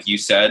beach, like you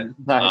said,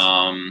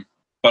 nice.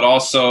 But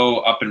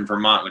also up in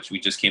Vermont, which we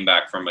just came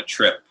back from a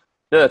trip.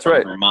 Yeah, that's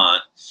right.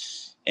 Vermont.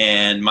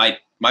 And my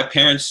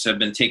parents have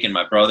been taking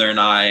my brother and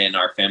I and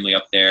our family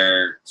up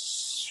there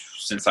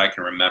since I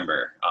can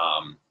remember.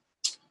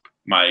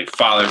 My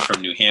father's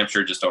from New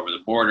Hampshire, just over the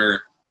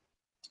border.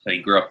 So he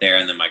grew up there,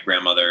 and then my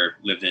grandmother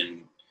lived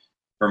in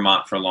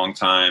Vermont for a long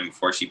time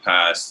before she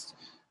passed.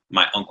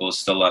 My uncle is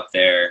still up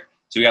there.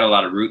 So we got a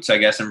lot of roots, I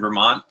guess, in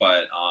Vermont,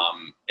 but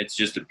it's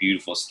just a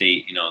beautiful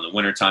state. In the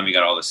wintertime, you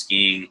got all the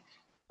skiing.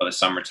 By the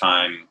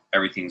summertime,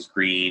 everything's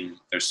green.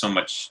 There's so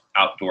much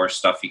outdoor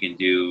stuff you can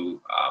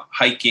do,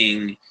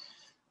 hiking,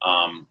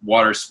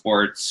 water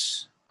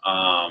sports.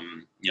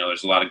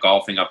 There's a lot of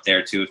golfing up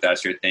there too, if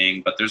that's your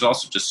thing. But there's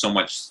also just so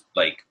much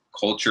like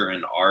culture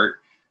and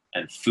art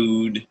and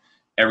food.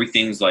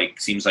 Everything's like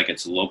seems like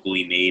it's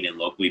locally made and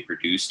locally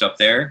produced up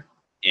there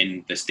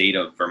in the state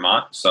of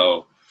Vermont.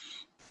 So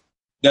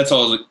that's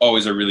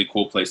always a really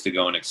cool place to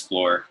go and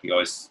explore. You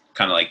always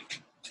kind of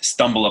like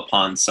stumble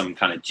upon some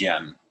kind of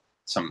gem.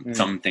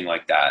 Something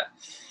like that.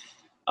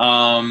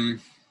 And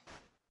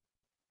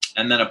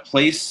then a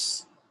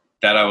place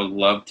that I would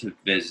love to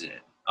visit.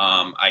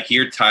 I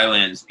hear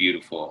Thailand's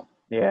beautiful.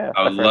 Yeah.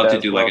 I would love to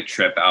do like a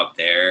trip out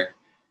there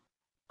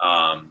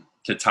to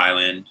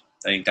Thailand.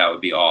 I think that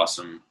would be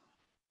awesome.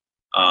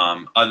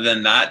 Other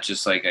than that,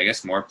 just like, I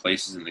guess more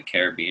places in the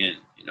Caribbean,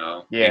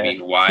 maybe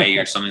Hawaii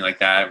or something like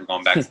that. We're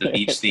going back to the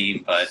beach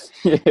theme, but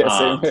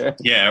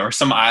or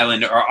some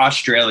island or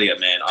Australia,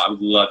 man. I would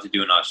love to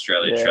do an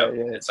Australia trip.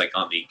 Yeah. It's like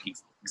on the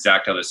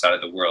exact other side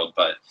of the world,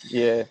 but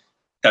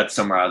that's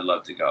somewhere I'd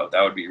love to go.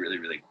 That would be really,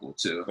 really cool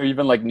too. Or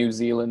even like New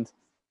Zealand.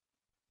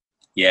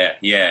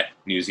 Yeah,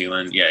 New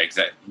Zealand. Yeah,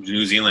 exactly.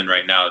 New Zealand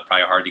right now is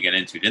probably hard to get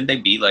into. Didn't they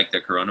beat like the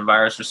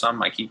coronavirus or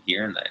something? I keep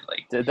hearing that.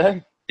 Like, did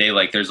they?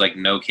 There's like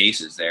no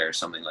cases there or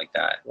something like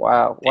that.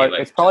 Wow. Well,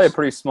 it's probably a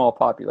pretty small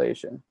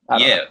population.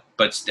 Yeah,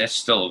 but that's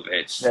still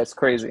that's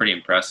crazy. It's pretty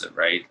impressive,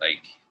 right?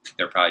 Like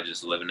they're probably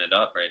just living it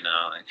up right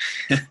now.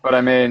 But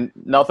I mean,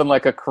 nothing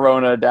like a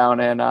corona down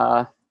in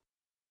the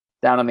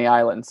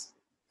islands.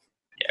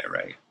 Yeah,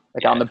 right.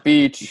 Like on the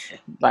beach,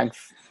 like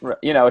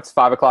it's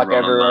 5 o'clock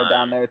everywhere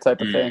down there type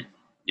of thing.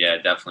 Yeah,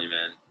 definitely,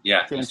 man.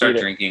 Yeah, you start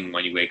drinking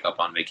when you wake up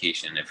on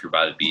vacation if you're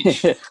by the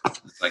beach.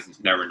 It's like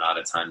never not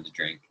a time to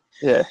drink.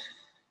 Yeah.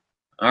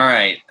 All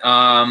right.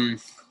 Let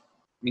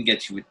me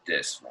get you with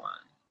this one.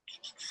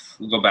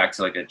 We'll go back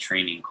to like a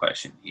training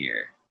question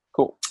here.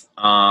 Cool.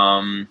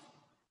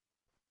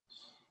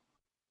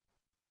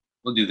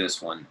 We'll do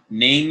this one.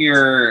 Name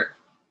your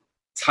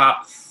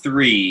top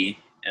 3,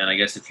 and I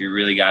guess if you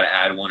really got to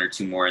add 1 or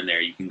 2 more in there,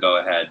 you can go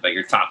ahead. But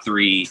your top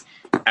 3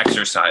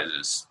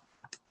 exercises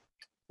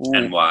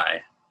and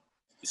why?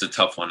 It's a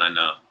tough one, I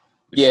know.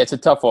 Yeah, it's a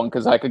tough one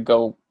because I could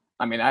go.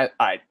 I mean, I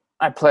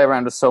play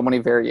around with so many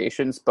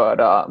variations, but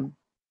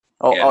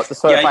you could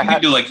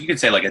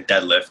say like a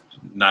deadlift,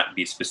 not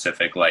be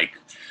specific, like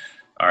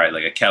all right,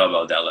 like a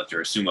kettlebell deadlift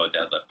or a sumo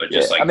deadlift, but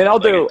just like. I mean, I'll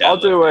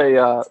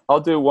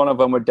do one of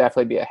them would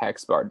definitely be a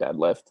hex bar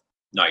deadlift.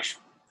 Nice.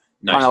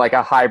 Kind of like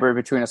a hybrid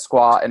between a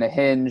squat and a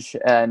hinge,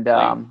 and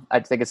I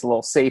think it's a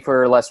little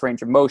safer, less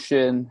range of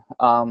motion.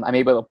 I'm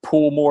able to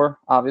pull more,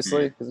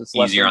 obviously, because it's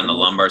easier on the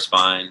lumbar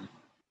spine.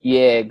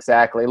 Yeah,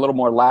 exactly. A little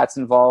more lats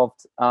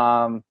involved.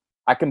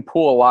 I can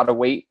pull a lot of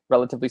weight,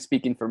 relatively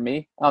speaking, for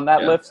me on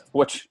that lift,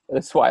 which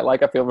is why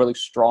I feel really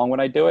strong when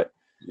I do it.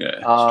 Yeah,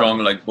 strong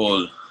like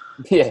bull.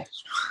 Yeah,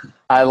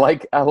 I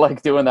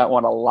like doing that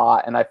one a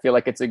lot, and I feel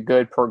like it's a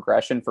good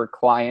progression for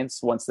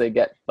clients once they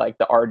get like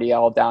the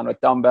RDL down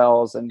with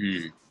dumbbells and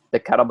the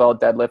kettlebell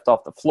deadlift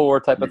off the floor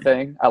type of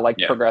thing. I like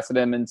progressing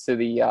them into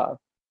the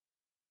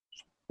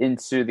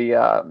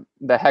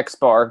hex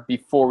bar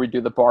before we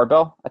do the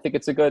barbell. I think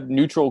it's a good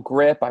neutral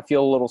grip. I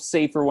feel a little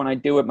safer when I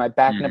do it. My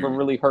back never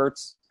really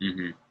hurts.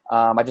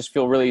 I just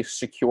feel really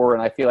secure,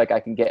 and I feel like I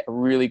can get a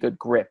really good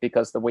grip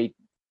because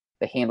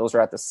the handles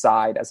are at the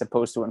side as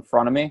opposed to in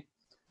front of me.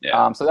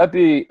 So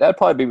that'd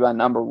probably be my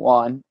number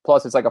one.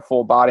 Plus, it's like a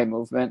full body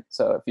movement.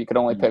 So if you could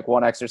only pick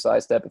one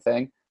exercise type of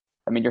thing,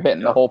 I mean, you're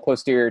hitting the whole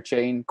posterior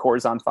chain,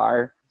 core's on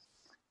fire.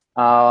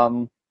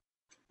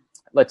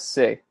 Let's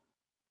see.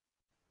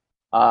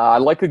 I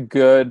like a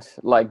good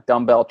like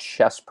dumbbell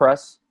chest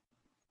press.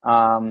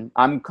 I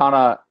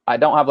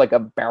don't have like a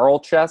barrel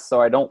chest,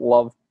 so I don't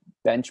love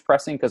bench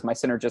pressing because my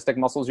synergistic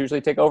muscles usually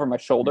take over my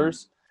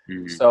shoulders.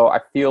 So I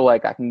feel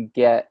like I can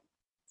get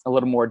a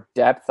little more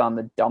depth on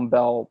the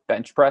dumbbell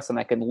bench press, and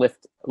I can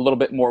lift a little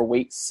bit more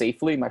weight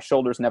safely. My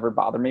shoulders never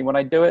bother me when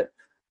I do it.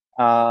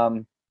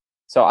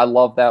 So I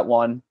love that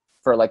one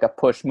for like a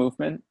push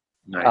movement.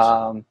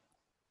 Nice.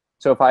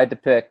 So if I had to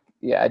pick,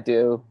 I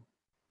do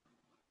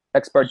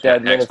X bar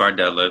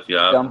deadlift,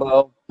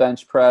 dumbbell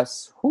bench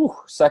press.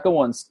 Second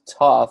one's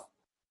tough.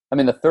 I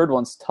mean, the third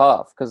one's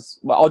tough because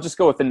I'll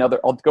go with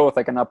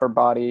like an upper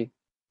body.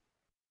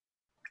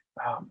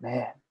 Oh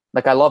man,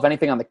 like I love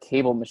anything on the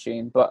cable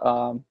machine, but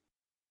I'll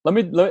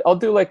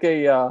do like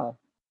thinking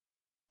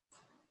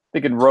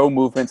row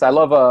movements. I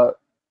love a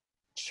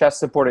chest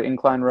supported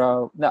incline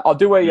row. Now I'll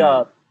do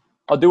a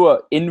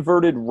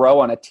inverted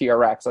row on a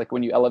TRX, like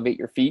when you elevate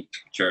your feet.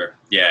 Sure.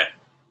 Yeah.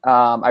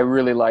 I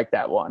really like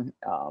that one.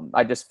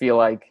 I just feel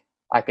like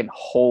I can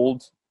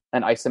hold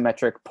an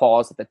isometric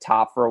pause at the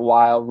top for a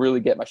while, really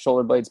get my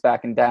shoulder blades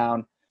back and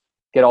down,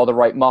 get all the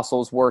right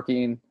muscles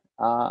working.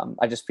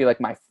 I just feel like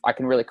I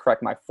can really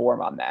correct my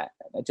form on that.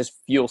 It just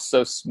feels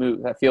so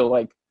smooth. I feel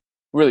like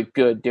really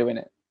good doing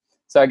it.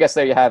 So I guess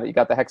there you have it. You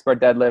got the hex bar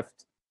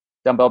deadlift,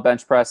 dumbbell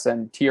bench press,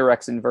 and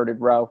TRX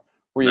inverted row,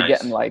 where you're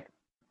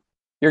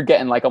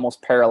getting like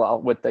almost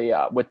parallel with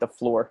the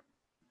floor.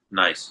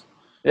 Nice.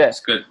 Yeah,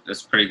 that's good.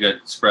 That's pretty good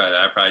spread.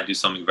 I'd probably do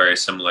something very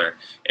similar.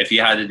 If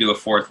you had to do a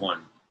fourth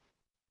one,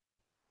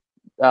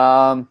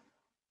 I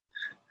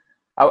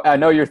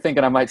know you're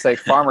thinking I might say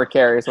farmer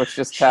carries, which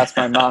just passed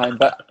my mind,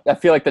 but I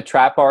feel like the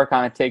trap bar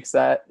kind of takes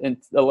that in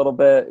a little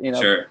bit.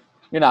 Sure.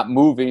 You're not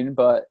moving,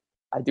 but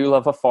I do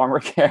love a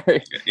farmer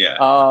carry.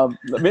 Yeah.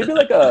 Maybe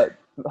like a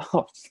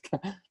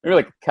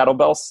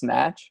kettlebell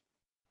snatch.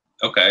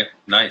 Okay.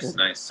 Nice.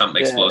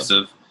 Something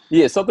explosive.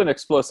 Yeah, something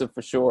explosive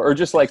for sure, or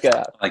just like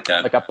a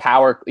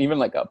power clean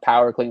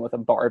with a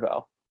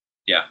barbell.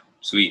 Yeah,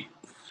 sweet.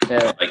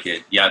 Yeah. I like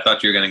it. Yeah, I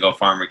thought you were gonna go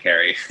farmer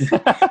carry.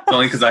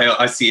 Only because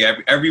I see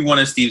every one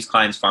of Steve's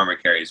clients farmer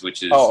carries,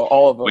 which is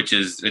all of them.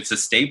 It's a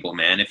staple,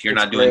 man. If you're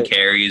not doing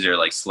carries or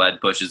like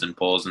sled pushes and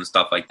pulls and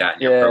stuff like that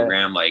in your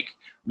program, like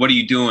what are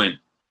you doing?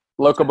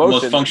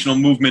 Locomotion. Most functional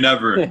movement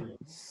ever.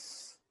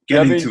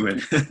 Get into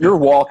it. You're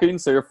walking,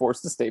 so you're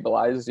forced to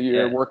stabilize.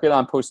 You're working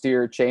on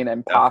posterior chain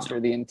and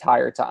posture the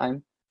entire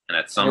time. And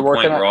at some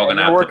point, we're all going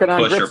to have to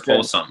push or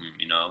pull something,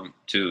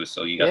 too.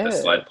 So you got the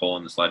sled pull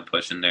and the sled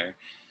push in there.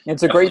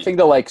 It's a great thing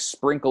to like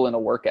sprinkle in a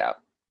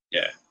workout.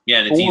 Yeah. Yeah,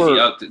 and it's easy.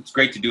 It's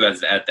great to do at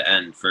the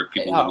end for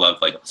people who love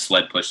like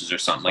sled pushes or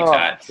something like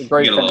that. You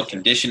get a little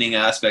conditioning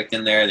aspect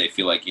in there. They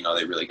feel like, they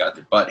really got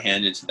their butt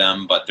handed to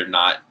them, but they're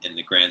not, in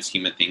the grand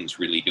scheme of things,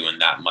 really doing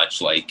that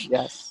much. Like,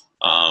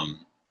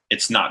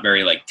 it's not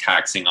very like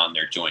taxing on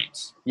their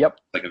joints. Yep.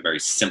 Like a very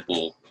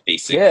simple,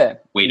 basic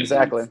way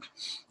to move.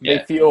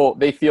 Yeah.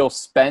 They feel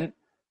spent.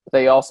 But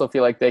they also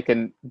feel like they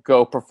can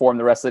go perform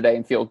the rest of the day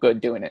and feel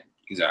good doing it.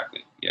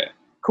 Exactly. Yeah.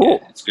 Cool.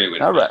 Yeah, it's a great way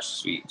to finish.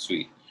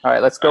 Sweet. All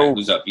right, let's go. All right,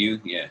 who's up? You?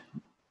 Yeah.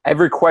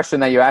 Every question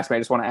that you ask me, I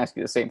just want to ask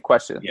you the same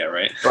question. Yeah,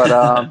 right.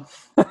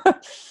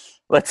 But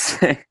let's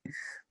see.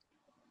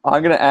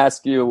 I'm going to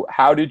ask you,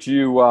 how did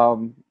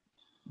you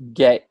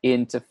get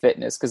into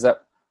fitness? Because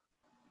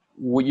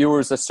you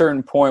was a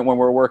certain point when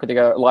we were working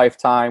together at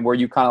Lifetime where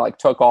you kind of like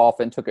took off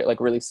and took it like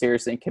really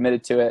seriously and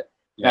committed to it.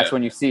 Yeah. That's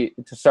when you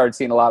started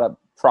seeing a lot of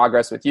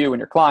progress with you and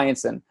your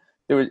clients, and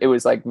it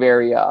was like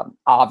very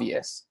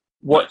obvious.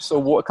 So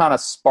what kind of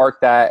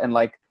sparked that, and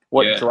like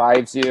what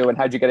drives you, and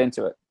how'd you get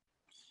into it?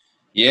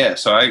 Yeah,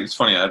 so it's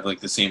funny. I have like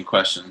the same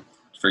question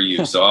for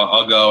you. So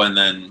I'll go, and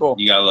then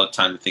you got a little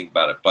time to think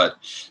about it. But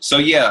so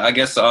I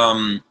guess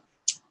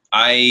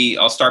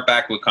I'll start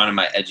back with kind of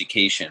my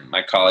education,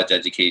 my college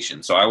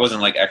education. So I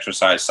wasn't like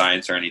exercise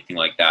science or anything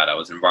like that. I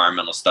was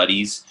environmental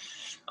studies.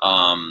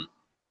 I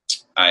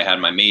had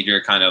my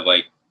major kind of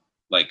like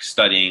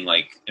studying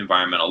like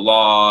environmental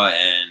law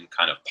and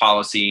kind of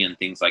policy and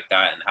things like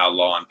that, and how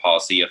law and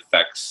policy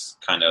affects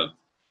kind of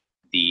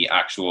the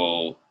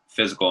actual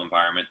physical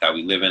environment that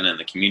we live in and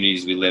the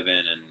communities we live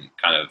in, and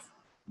kind of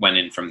went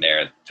in from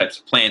there, types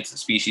of plants and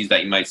species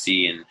that you might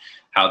see and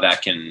how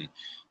that can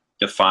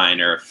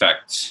define or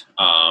affect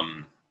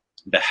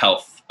the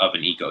health of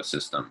an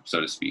ecosystem,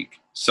 so to speak.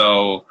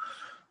 So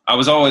I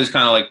was always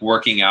kind of like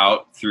working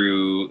out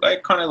through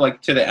like kind of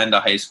like to the end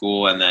of high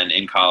school, and then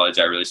in college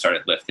I really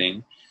started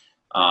lifting.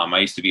 I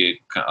used to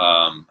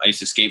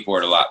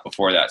skateboard a lot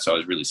before that, so I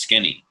was really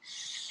skinny.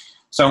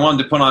 So I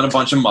wanted to put on a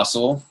bunch of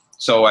muscle.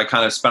 So I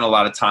kind of spent a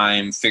lot of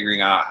time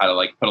figuring out how to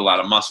like put a lot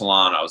of muscle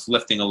on. I was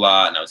lifting a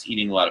lot and I was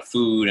eating a lot of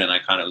food, and I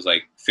kind of was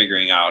like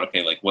figuring out,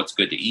 okay, like what's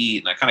good to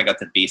eat. And I kind of got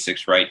the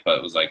basics right, but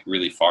it was like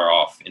really far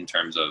off in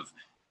terms of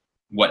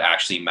what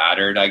actually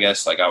mattered, I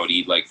guess. Like I would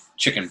eat like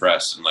chicken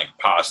breasts and like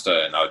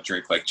pasta, and I would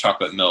drink like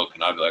chocolate milk,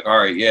 and I'd be like, all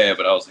right, yeah,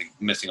 but I was like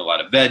missing a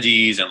lot of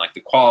veggies, and like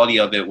the quality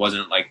of it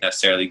wasn't like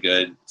necessarily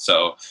good.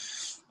 So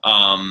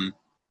once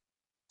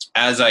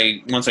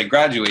I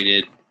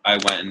graduated, I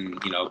went and,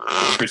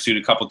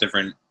 pursued a couple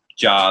different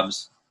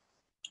jobs.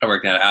 I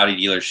worked at an Audi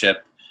dealership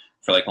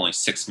for like only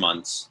 6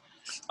 months.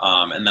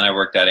 And then I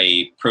worked at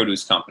a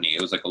produce company.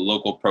 It was like a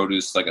local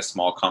produce, like a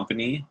small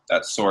company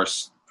that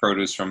sourced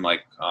produce from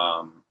like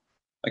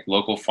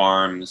local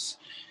farms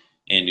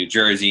in New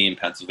Jersey and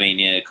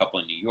Pennsylvania, a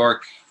couple in New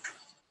York.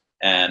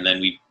 And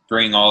then we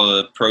bring all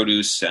the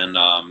produce and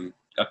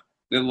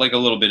like a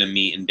little bit of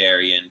meat and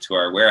dairy into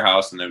our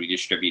warehouse, and then we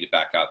distribute it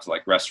back out to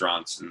like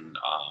restaurants and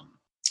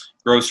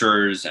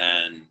grocers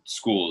and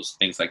schools,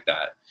 things like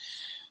that.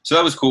 So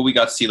that was cool. We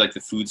got to see like the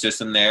food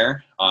system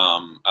there.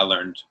 I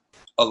learned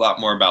a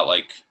lot more about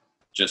like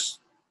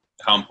just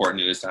how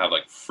important it is to have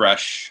like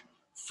fresh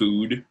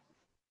food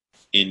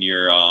in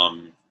your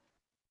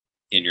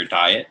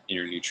diet, in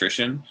your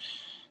nutrition.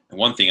 And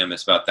one thing I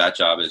miss about that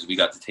job is we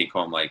got to take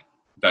home like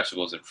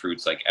vegetables and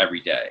fruits like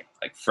every day,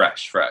 like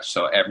fresh.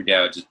 So every day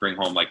I would just bring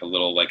home like a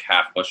little like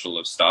half bushel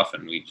of stuff,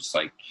 and we just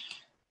like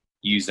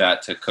use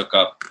that to cook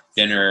up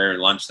dinner,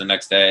 lunch the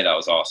next day. That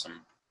was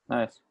awesome.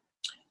 Nice.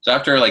 So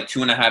after like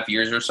 2.5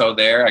 years or so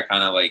there,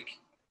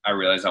 I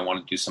realized I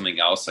wanted to do something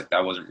else. Like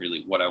that wasn't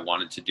really what I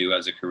wanted to do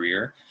as a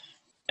career.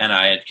 And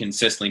I had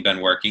consistently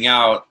been working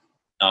out,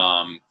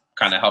 kind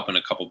of helping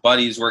a couple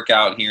buddies work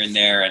out here and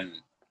there. And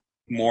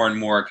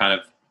more kind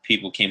of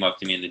people came up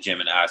to me in the gym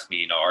and asked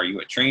me, are you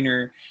a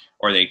trainer?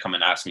 Or they come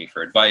and ask me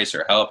for advice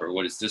or help, or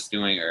what is this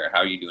doing? Or how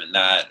are you doing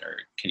that? Or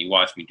can you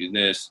watch me do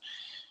this?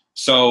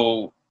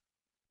 So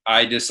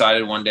I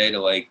decided one day to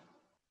like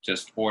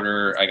just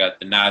order. I got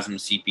the NASM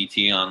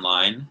CPT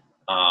online.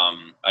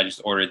 I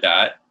just ordered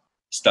that,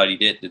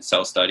 studied it, did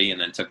self-study,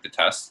 and then took the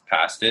test,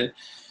 passed it.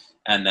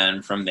 And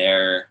then from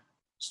there,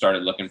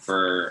 started looking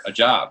for a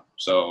job.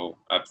 So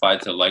I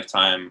applied to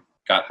Lifetime,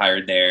 got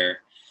hired there.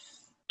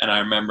 And I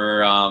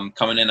remember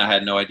coming in, I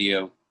had no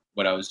idea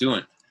what I was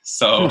doing.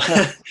 So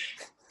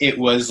it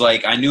was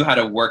like I knew how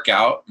to work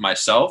out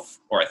myself,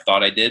 or I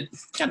thought I did.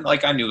 And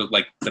like I knew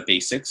like the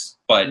basics,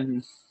 but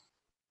in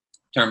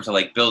terms of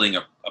like building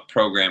a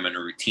program and a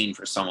routine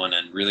for someone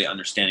and really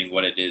understanding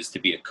what it is to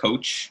be a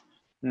coach,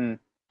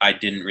 I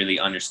didn't really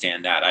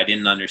understand that. I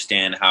didn't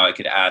understand how I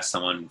could ask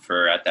someone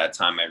for, at that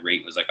time, my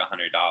rate was like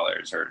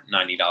 $100 or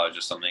 $90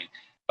 or something.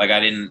 Like I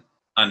didn't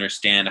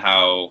understand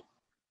how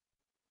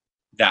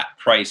that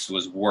price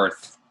was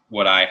worth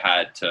what I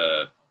had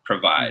to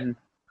provide,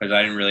 because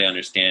I didn't really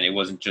understand. It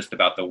wasn't just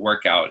about the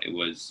workout. It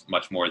was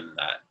much more than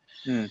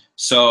that.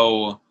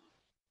 So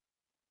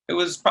it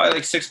was probably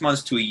like 6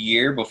 months to a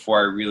year before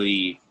I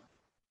really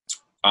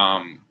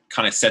kind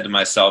of said to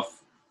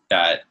myself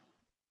that,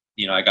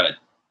 I got to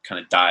kind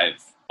of dive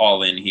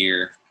all in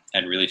here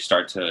and really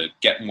start to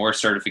get more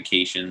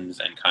certifications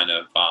and kind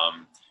of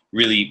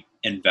really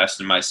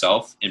invest in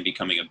myself in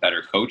becoming a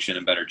better coach and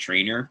a better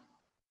trainer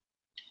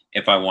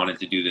if I wanted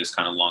to do this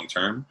kind of long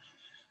term.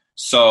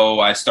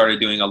 So I started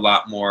doing a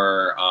lot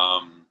more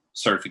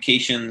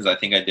certifications. I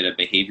think I did a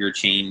behavior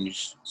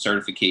change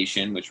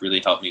certification, which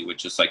really helped me with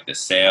just like the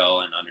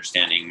sale and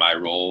understanding my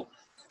role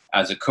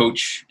as a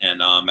coach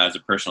and as a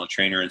personal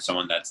trainer and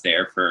someone that's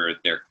there for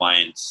their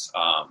clients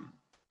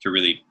to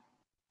really,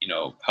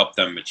 help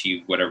them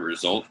achieve whatever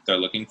result they're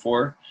looking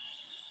for.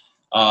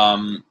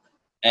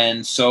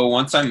 And so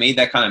once I made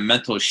that kind of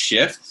mental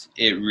shift,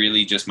 it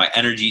really just, my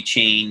energy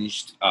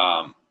changed.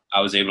 I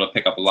was able to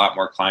pick up a lot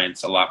more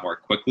clients a lot more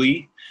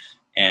quickly,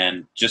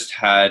 and just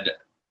had,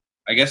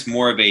 I guess,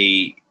 more of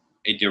a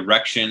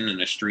direction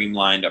and a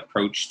streamlined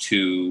approach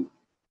to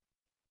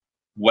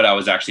what I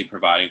was actually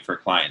providing for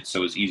clients. So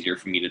it was easier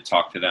for me to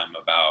talk to them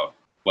about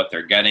what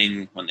they're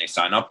getting when they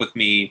sign up with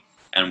me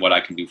and what I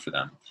can do for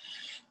them.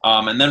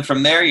 And then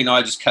from there,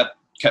 I just kept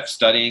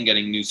studying,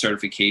 getting new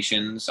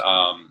certifications.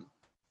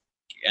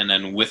 And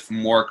then with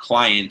more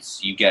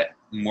clients, you get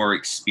more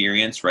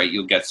experience, right?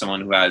 You'll get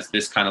someone who has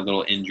this kind of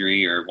little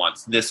injury or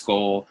wants this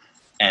goal,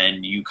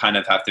 and you kind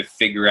of have to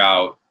figure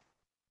out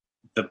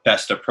the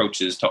best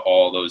approaches to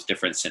all those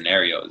different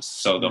scenarios.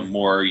 So the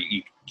more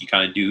you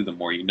kind of do, the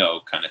more you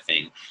know, kind of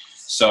thing.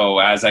 So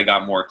as I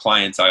got more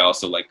clients, I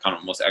also like kind of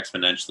almost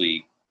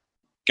exponentially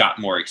got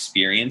more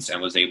experience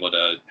and was able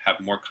to have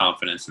more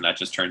confidence, and that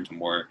just turned to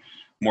more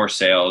more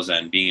sales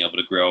and being able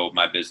to grow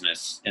my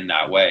business in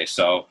that way.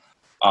 So,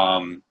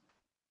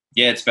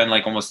 yeah, it's been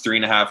like almost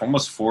 3.5,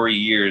 almost 4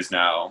 years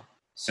now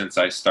since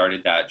I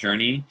started that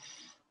journey.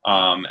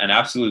 And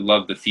absolutely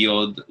love the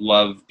field,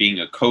 love being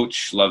a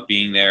coach, love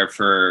being there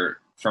for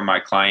my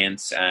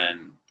clients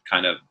and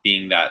kind of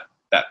being that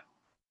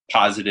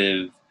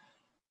positive,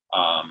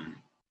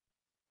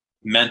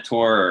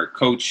 mentor or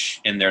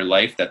coach in their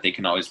life that they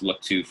can always look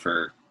to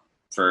for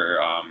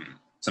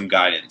some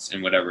guidance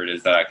in whatever it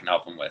is that I can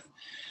help them with.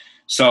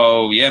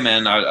 So yeah,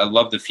 man, I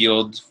love the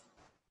field.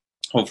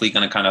 Hopefully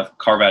going to kind of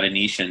carve out a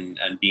niche and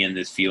be in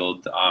this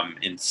field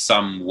in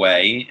some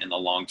way in the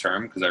long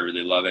term, because I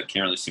really love it.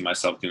 Can't really see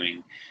myself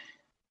doing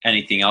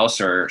anything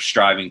else or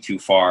striving too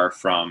far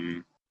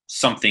from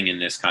something in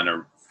this kind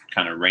of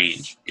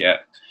range. Yeah.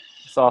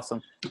 It's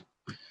awesome.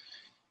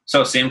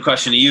 So same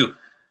question to you.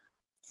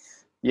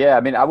 Yeah,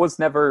 I mean, I've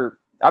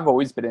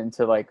always been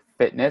into like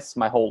fitness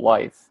my whole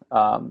life.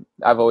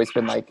 I've always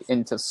been like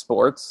into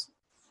sports.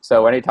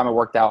 So anytime I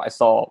worked out, I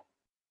saw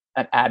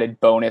an added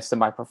bonus in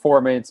my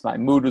performance. My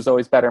mood was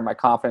always better. My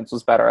confidence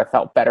was better. I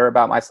felt better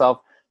about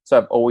myself. So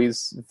I've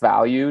always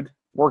valued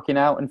working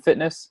out and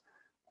fitness.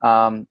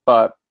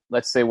 But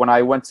let's say when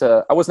I'm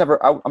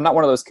not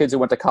one of those kids who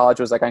went to college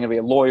who was like, I'm going to be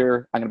a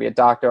lawyer, I'm going to be a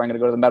doctor, I'm going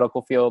to go to the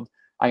medical field,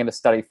 I'm going to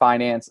study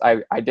finance.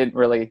 I didn't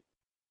really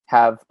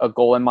have a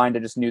goal in mind. I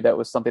just knew that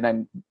was something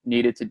I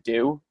needed to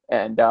do.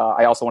 And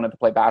I also wanted to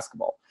play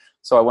basketball.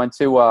 So I went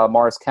to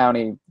Morris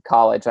County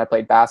College. I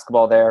played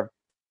basketball there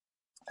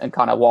and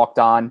kind of walked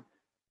on.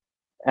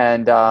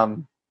 And I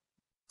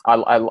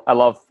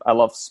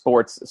love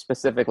sports,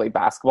 specifically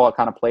basketball. I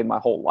kind of played my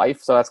whole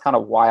life. So that's kind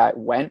of why I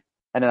went.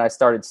 And then I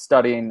started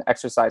studying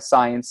exercise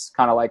science,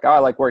 kind of like, I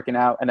like working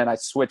out. And then I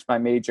switched my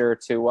major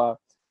to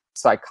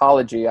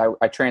psychology.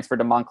 I transferred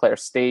to Montclair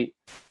State,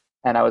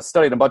 and I was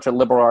studying a bunch of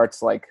liberal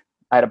arts. Like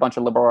I had a bunch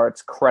of liberal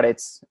arts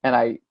credits, and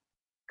I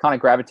kind of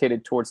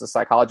gravitated towards the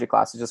psychology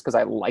classes just because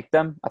I liked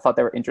them. I thought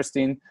they were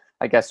interesting.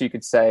 I guess you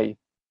could say,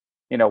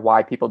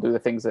 why people do the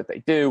things that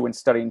they do and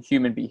studying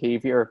human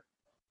behavior.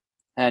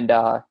 And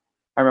I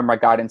remember my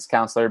guidance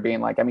counselor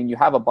being like, I mean, you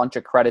have a bunch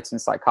of credits in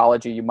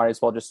psychology. You might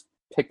as well just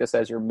pick this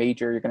as your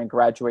major. You're going to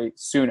graduate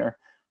sooner.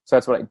 So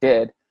that's what I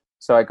did.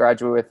 So I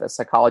graduated with a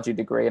psychology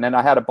degree. And then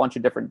I had a bunch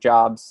of different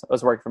jobs. I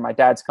was working for my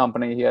dad's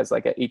company. He has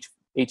like a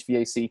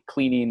HVAC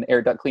cleaning,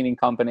 air duct cleaning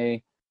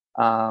company.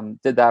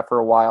 Did that for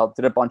a while,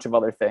 did a bunch of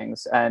other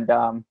things.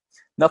 And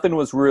nothing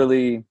was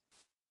really,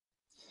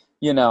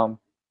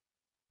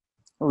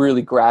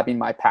 really grabbing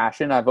my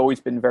passion. I've always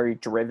been very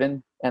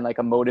driven and like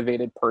a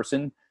motivated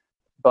person.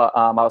 But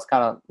I was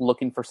kind of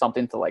looking for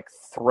something to like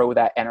throw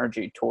that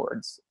energy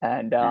towards.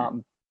 And,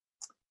 a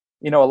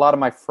lot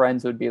of my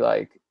friends would be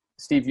like,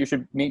 Steve, you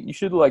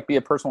should like be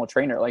a personal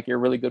trainer. Like you're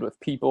really good with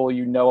people.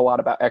 You know a lot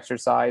about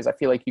exercise. I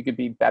feel like you could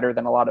be better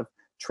than a lot of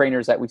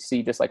trainers that we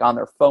see just like on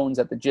their phones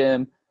at the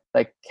gym,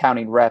 like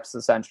counting reps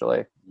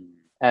essentially.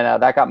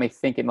 And that got me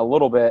thinking a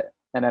little bit.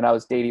 And then I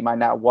was dating my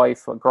now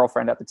wife, a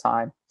girlfriend at the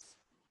time.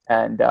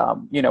 And,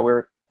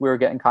 we were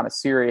getting kind of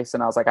serious,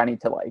 and I was like, I need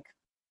to like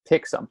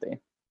pick something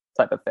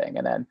type of thing.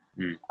 And then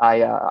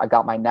I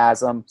got my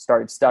NASM,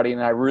 started studying,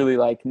 and I really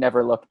like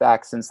never looked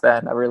back since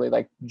then. I really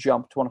like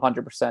jumped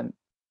 100%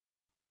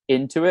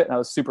 into it, and I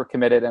was super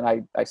committed, and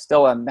I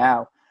still am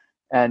now.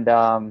 And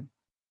I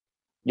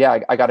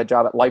got a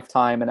job at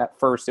Lifetime, and at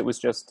first it was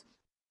just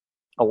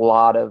a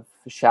lot of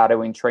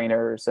shadowing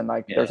trainers, and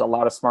like there's a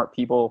lot of smart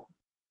people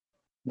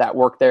that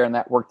work there and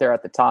that worked there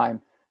at the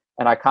time.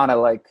 And I kind of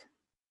like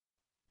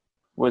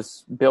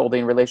was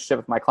building relationship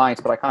with my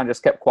clients, but I kind of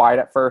just kept quiet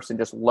at first and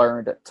just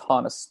learned a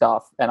ton of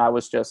stuff. And I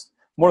was just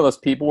one of those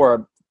people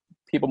where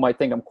people might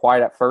think I'm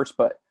quiet at first,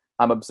 but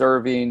I'm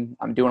observing,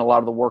 I'm doing a lot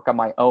of the work on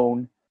my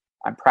own,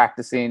 I'm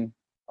practicing,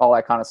 all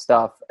that kind of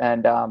stuff.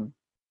 And I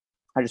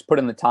just put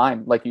in the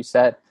time. Like you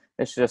said,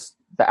 it's just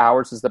the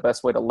hours is the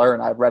best way to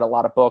learn. I've read a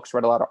lot of books,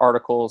 read a lot of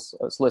articles,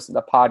 I was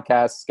listening to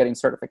podcasts, getting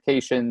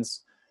certifications,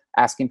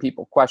 asking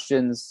people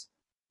questions,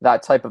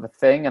 that type of a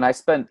thing. And I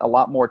spent a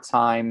lot more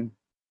time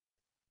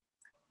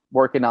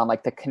working on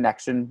like the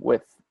connection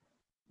with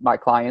my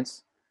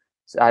clients.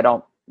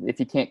 So if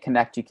you can't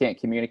connect, you can't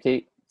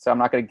communicate. So I'm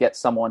not going to get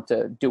someone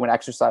to do an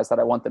exercise that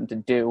I want them to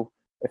do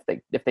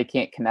if they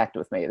can't connect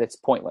with me. It's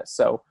pointless.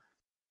 So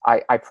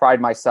I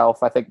pride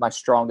myself. I think my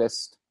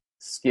strongest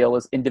skill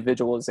is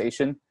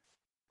individualization.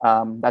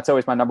 That's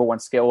always my number one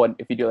skill. And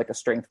if you do like a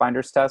strength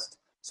finders test,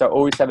 so I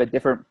always have a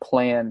different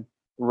plan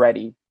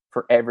ready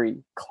for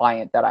every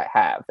client that I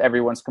have.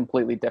 Everyone's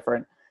completely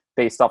different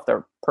based off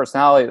their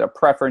personality, their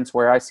preference,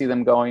 where I see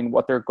them going,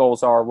 what their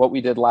goals are, what we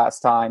did last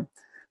time.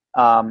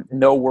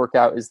 No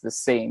workout is the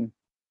same.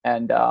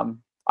 And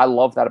I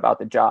love that about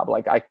the job.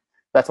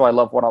 That's why I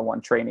love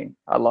one-on-one training.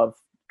 I love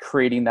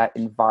creating that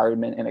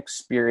environment and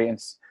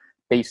experience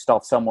based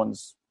off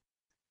someone's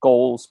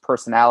goals,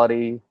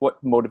 personality,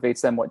 what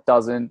motivates them, what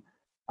doesn't.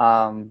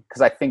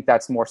 Because I think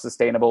that's more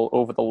sustainable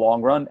over the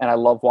long run. And I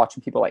love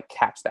watching people like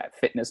catch that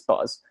fitness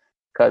buzz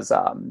because,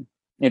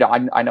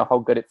 I know how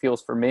good it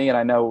feels for me, and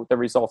I know the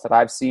results that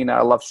I've seen. And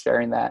I love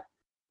sharing that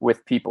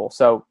with people.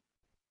 So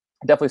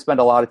I definitely spend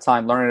a lot of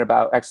time learning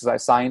about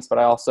exercise science, but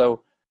I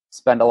also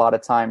spend a lot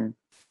of time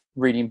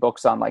reading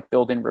books on like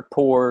building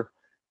rapport,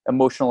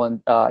 emotional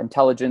and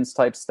intelligence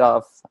type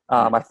stuff.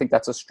 I think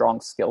that's a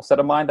strong skill set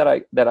of mine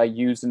that I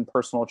use in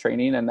personal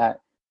training, and that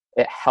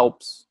it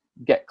helps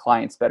get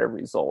clients better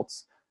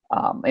results.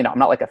 I'm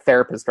not like a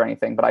therapist or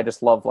anything, but I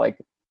just love like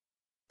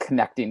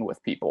connecting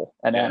with people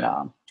and then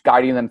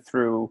guiding them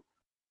through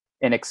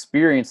an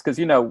experience. Because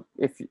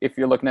if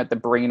you're looking at the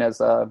brain as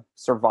a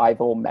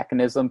survival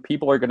mechanism,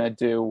 people are going to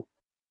do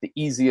the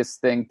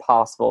easiest thing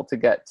possible to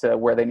get to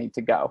where they need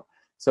to go.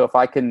 So if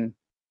I can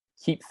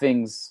keep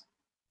things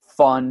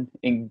fun,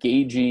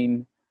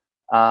 engaging,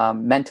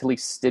 mentally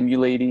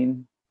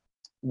stimulating,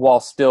 while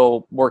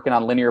still working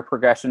on linear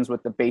progressions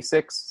with the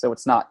basics, so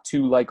it's not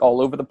too like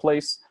all over the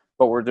place,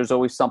 but where there's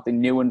always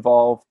something new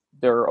involved,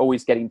 they're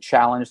always getting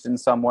challenged in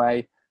some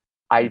way,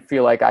 I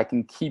feel like I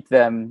can keep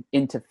them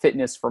into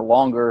fitness for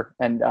longer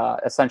and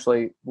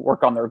essentially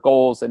work on their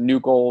goals and new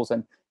goals.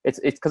 And it's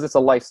because it's a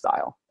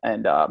lifestyle.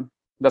 And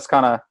that's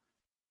kind of,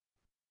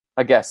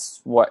 I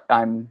guess, what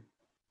I'm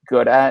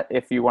good at,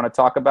 if you want to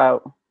talk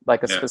about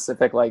like a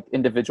specific like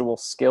individual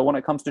skill when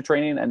it comes to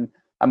training. And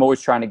I'm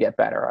always trying to get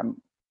better. I'm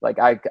like,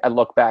 I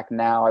look back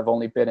now, I've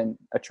only been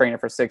a trainer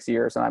for 6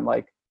 years, and I'm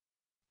like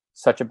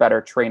such a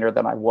better trainer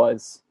than I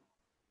was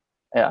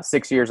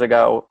 6 years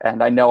ago.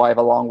 And I know I have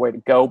a long way to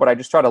go, but I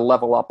just try to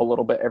level up a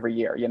little bit every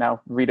year,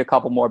 read a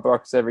couple more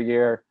books every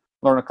year,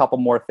 learn a couple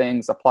more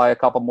things, apply a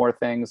couple more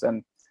things.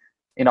 And,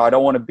 I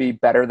don't want to be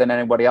better than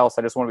anybody else.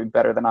 I just want to be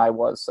better than I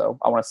was. So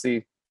I want to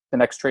see the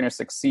next trainer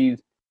succeed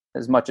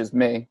as much as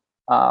me.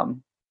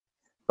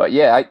 But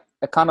yeah,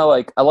 I kind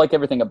of I like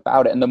everything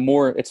about it. And the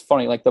more, it's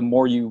funny, like the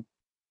more you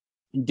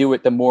do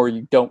it, the more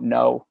you don't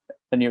know,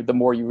 and the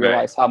more you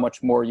realize how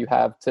much more you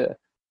have to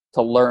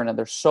learn. And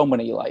there's so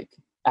many like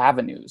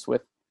avenues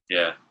with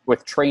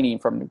training,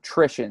 from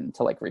nutrition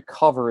to like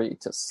recovery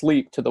to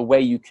sleep to the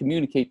way you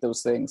communicate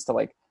those things to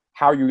like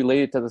how you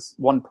relate to this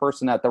one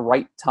person at the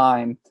right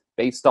time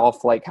based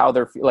off like how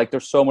they're like.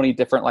 There's so many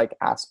different like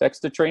aspects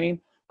to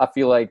training. I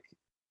feel like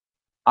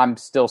I'm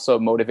still so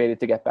motivated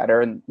to get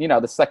better. And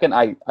the second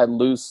I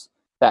lose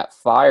that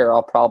fire,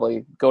 I'll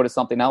probably go to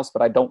something else,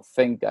 but I don't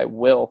think I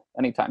will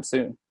anytime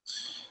soon.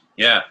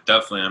 Yeah,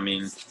 definitely. I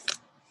mean,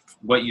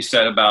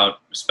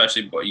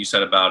 especially what you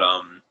said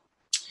about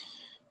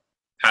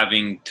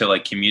having to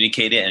like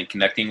communicate it and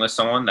connecting with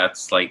someone,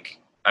 that's like,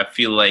 I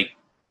feel like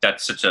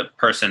that's such a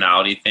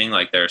personality thing.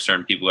 Like there are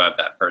certain people who have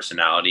that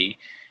personality,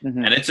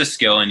 and it's a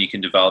skill and you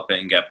can develop it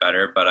and get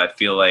better. But I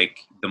feel like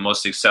the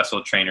most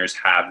successful trainers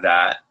have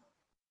that.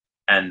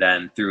 And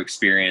then through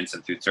experience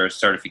and through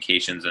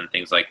certifications and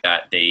things like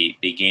that, they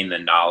gain the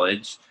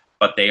knowledge,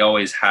 but they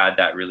always had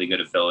that really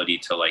good ability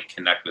to like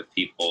connect with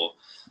people.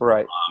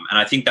 Right. And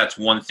I think that's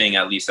one thing,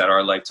 at least at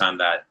our lifetime,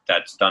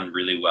 that's done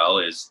really well,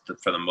 is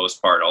for the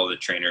most part, all the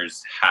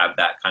trainers have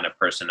that kind of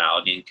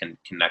personality and can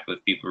connect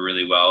with people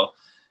really well.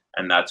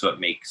 And that's what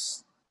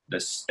makes the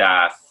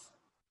staff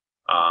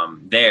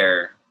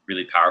there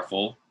really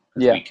powerful.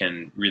 We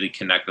can really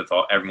connect with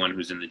everyone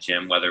who's in the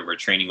gym, whether we're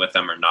training with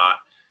them or not.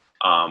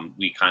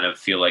 We kind of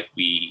feel like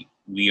we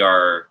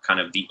are kind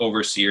of the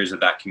overseers of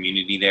that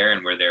community there,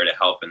 and we're there to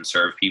help and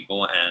serve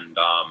people.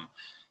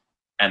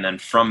 And then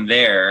from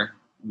there,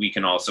 we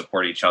can all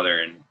support each other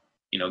and,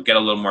 get a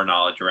little more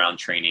knowledge around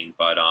training.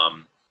 But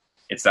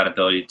it's that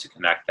ability to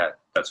connect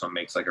that's what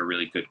makes like a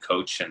really good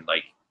coach. And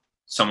like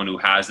someone who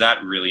has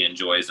that really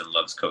enjoys and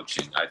loves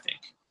coaching, I think.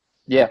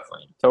 Yeah,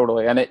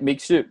 totally. And it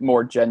makes it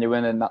more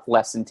genuine and not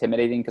less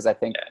intimidating, because I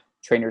think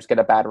trainers get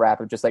a bad rap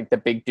of just like the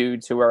big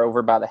dudes who are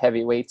over by the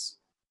heavyweights.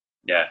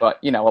 Yeah. But,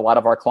 a lot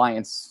of our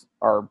clients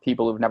are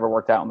people who've never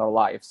worked out in their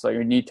life. So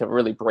you need to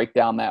really break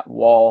down that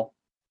wall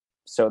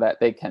so that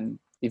they can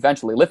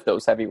eventually lift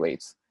those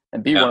heavyweights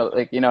and be one of,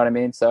 like, you know what I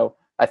mean? So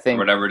I think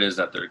whatever it is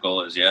that their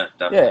goal is. Yeah,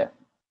 definitely. Yeah.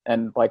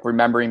 And like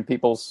remembering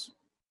people's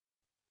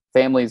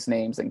families'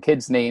 names and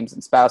kids' names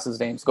and spouses'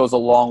 names goes a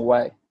long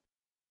way.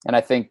 And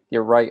I think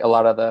you're right. A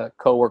lot of the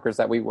coworkers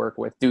that we work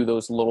with do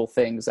those little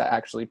things that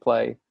actually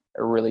play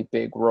a really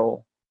big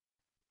role.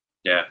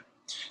 Yeah.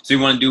 So you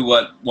want to do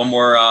one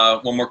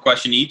more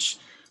question each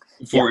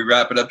before we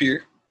wrap it up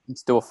here?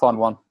 Let's do a fun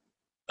one.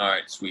 All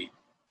right, sweet.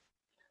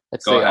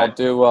 Let's see. I'll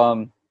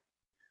do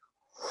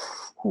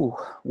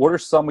what are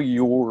some of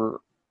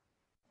your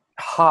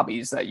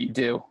hobbies that you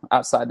do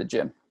outside the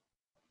gym?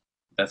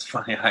 That's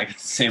funny. I got the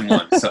same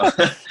one. So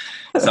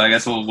so I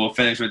guess we'll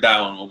finish with that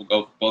one.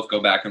 We'll both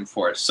go back and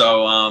forth.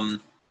 So I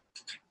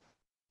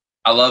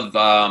love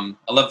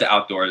the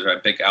outdoors.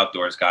 Right? Big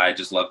outdoors guy. I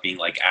just love being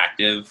like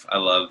active. I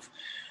love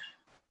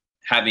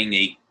having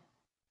a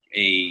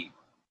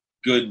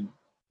good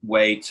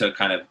way to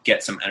kind of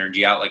get some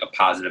energy out, like a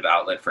positive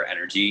outlet for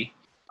energy.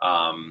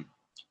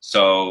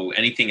 So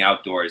anything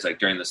outdoors, like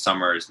during the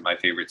summer is my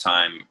favorite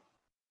time.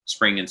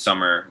 Spring and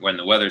summer when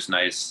the weather's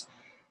nice,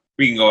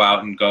 we can go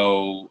out and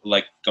going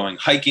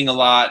hiking a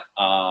lot.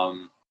 I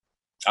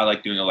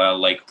like doing a lot of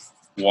like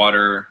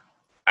water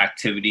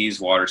activities,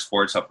 water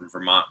sports. Up in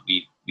Vermont,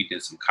 we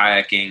did some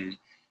kayaking.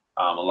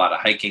 a lot of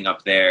hiking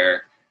up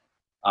there.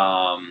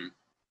 I'm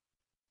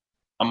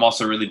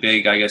also really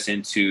big, I guess,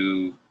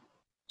 into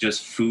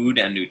just food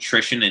and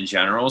nutrition in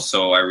general.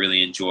 So I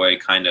really enjoy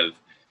kind of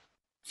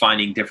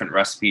finding different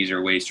recipes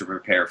or ways to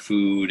prepare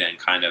food, and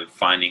kind of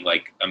finding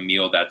like a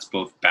meal that's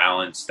both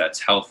balanced, that's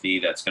healthy,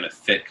 that's going to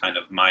fit kind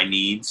of my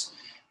needs,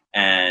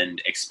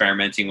 and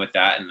experimenting with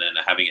that, and then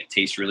having it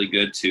taste really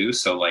good too.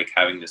 So like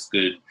finding this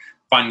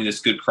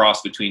good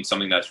cross between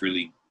something that's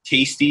really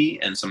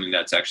tasty and something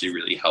that's actually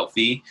really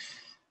healthy,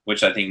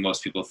 which I think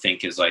most people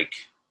think is like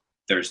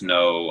there's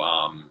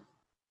no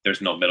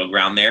middle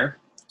ground there.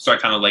 So I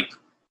kind of like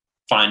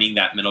finding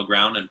that middle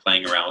ground and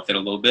playing around with it a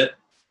little bit,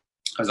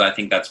 because I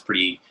think that's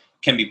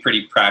can be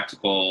pretty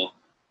practical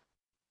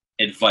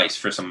advice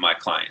for some of my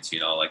clients.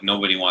 Like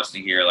nobody wants to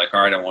hear like,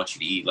 all right, I want you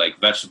to eat like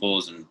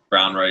vegetables and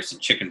brown rice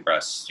and chicken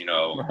breasts,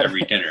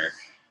 every dinner.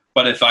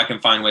 But if I can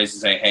find ways to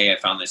say, hey, I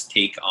found this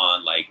take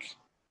on like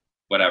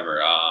whatever,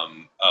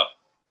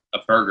 a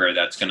burger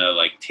that's going to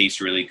like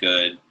taste really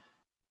good,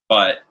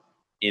 but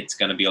it's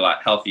going to be a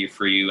lot healthier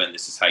for you, and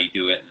this is how you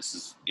do it, and this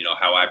is,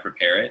 how I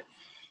prepare it.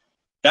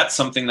 That's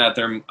something that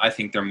I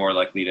think they're more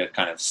likely to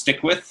kind of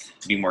stick with,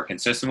 to be more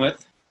consistent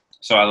with.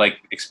 So I like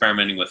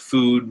experimenting with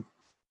food.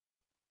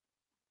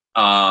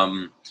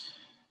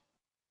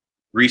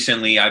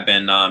 Recently I've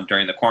been,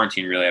 during the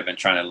quarantine, really, I've been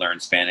trying to learn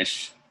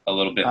Spanish a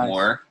little bit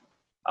more.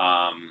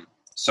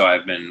 So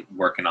I've been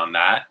working on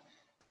that.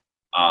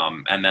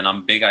 And then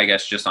I'm big, I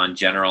guess, just on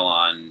general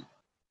on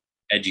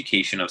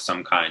education of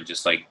some kind,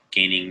 just like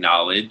gaining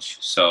knowledge.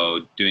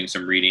 So doing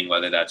some reading,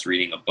 whether that's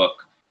reading a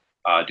book,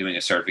 doing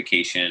a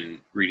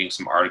certification, reading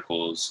some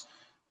articles.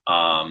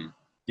 I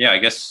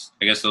guess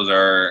those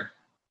are,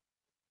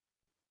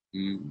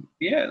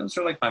 those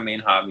are like my main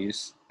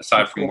hobbies,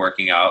 aside from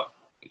working out,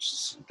 which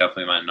is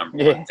definitely my number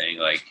one thing.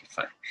 Like if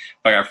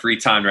I got free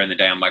time during the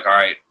day, I'm like, all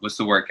right, what's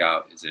the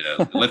workout? Is it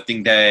a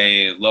lifting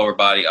day, lower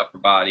body, upper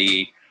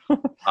body,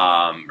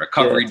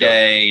 recovery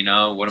day?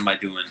 What am I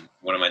doing?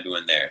 What am I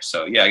doing there?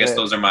 So I guess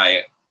those are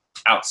my,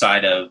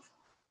 outside of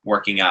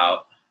working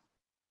out,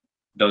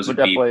 those would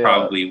be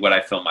probably what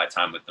I fill my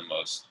time with the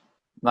most.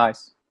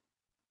 Nice.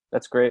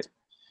 That's great.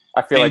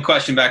 I feel like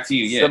question back to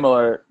you.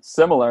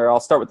 Similar.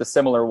 I'll start with the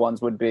similar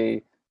ones would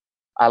be,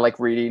 I like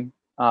reading,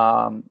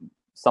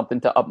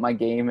 something to up my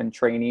game and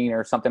training,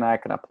 or something I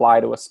can apply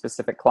to a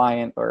specific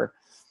client, or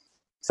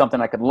something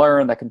I can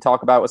learn that I can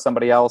talk about with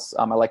somebody else.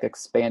 I like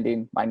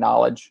expanding my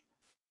knowledge.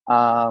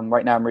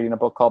 Right now I'm reading a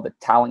book called The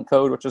Talent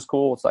Code, which is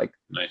cool. It's like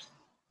nice.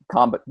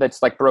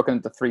 That's like broken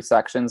into 3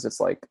 sections. It's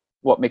like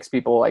what makes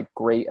people like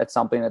great at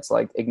something. It's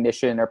like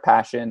ignition or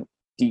passion,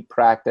 deep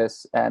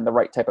practice, and the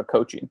right type of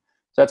coaching.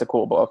 So that's a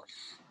cool book.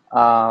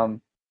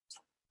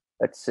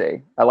 Let's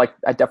see. I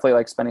definitely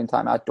like spending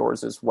time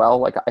outdoors as well.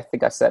 Like I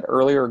think I said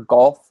earlier,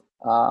 golf.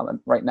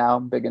 Right now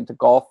I'm big into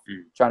golf,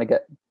 trying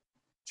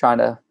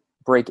to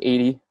break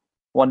 80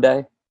 one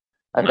day.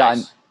 I've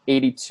gotten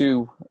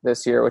 82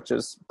 this year, which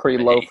is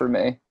pretty low for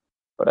me,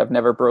 but I've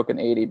never broken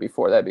 80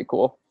 before. That'd be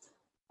cool.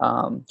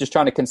 Just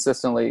trying to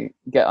consistently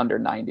get under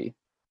 90.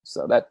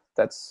 So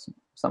that's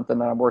something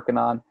that I'm working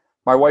on.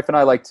 My wife and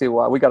I like to,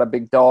 we got a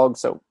big dog,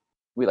 so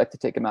we like to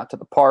take him out to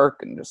the park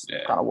and just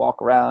kind of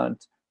walk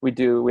around. We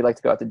like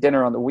to go out to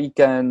dinner on the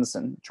weekends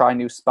and try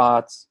new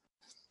spots.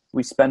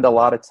 We spend a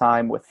lot of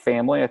time with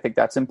family. I think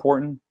that's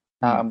important.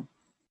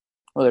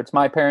 Whether it's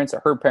my parents or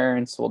her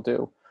parents, we'll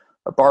do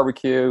a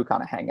barbecue,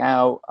 kind of hang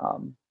out.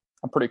 I'm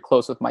pretty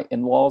close with my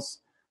in-laws.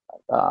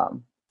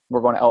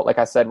 We're going to, like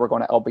I said, we're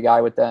going to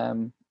LBI with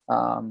them,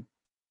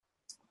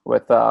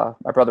 with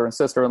my brother and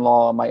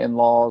sister-in-law and my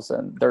in-laws,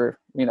 and they're,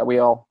 we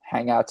all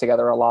hang out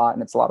together a lot,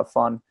 and it's a lot of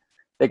fun.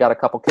 They got a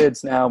couple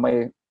kids now,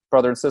 my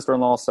brother and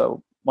sister-in-law,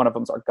 so one of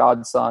them's our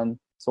godson,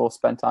 so we'll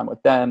spend time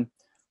with them.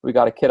 We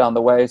got a kid on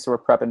the way, so we're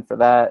prepping for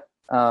that.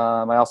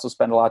 I also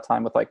spend a lot of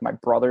time with like my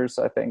brothers.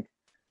 I think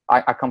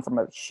I come from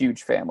a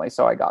huge family,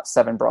 so I got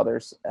 7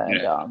 brothers,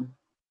 and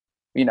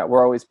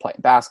we're always playing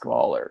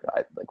basketball, or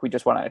we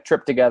just went on a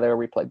trip together.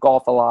 We play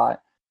golf a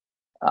lot.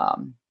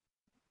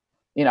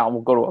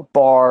 We'll go to a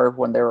bar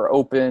when they were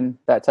open,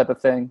 that type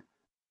of thing.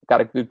 Got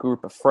a good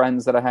group of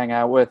friends that I hang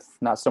out with,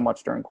 not so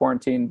much during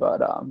quarantine,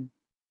 but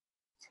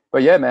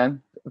yeah,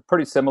 man,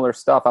 pretty similar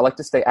stuff. I like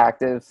to stay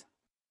active,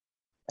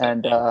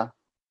 and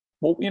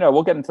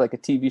we'll get into like a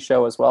TV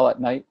show as well at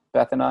night,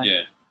 Beth and I,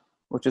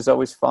 which is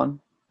always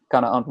fun,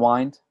 kind of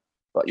unwind.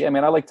 But yeah,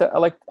 man,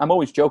 I'm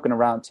always joking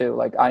around too.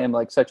 Like I am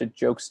like such a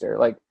jokester.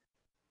 Like,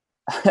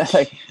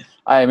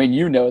 I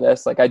mean,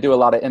 this, like I do a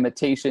lot of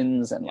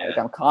imitations, and like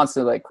I'm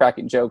constantly like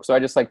cracking jokes. So I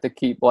just like to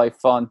keep life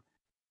fun,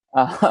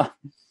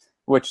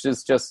 which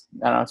is just,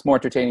 I don't know, it's more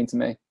entertaining to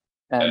me.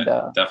 And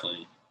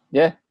definitely.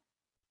 Yeah.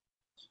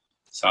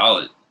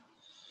 Solid.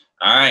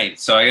 All right.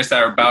 So I guess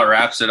that about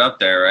wraps it up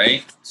there,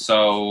 right?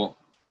 So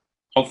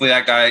hopefully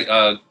that guy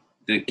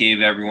that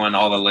gave everyone,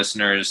 all the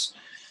listeners,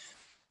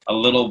 a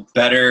little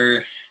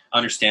better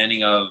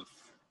understanding of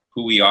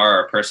who we are,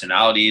 our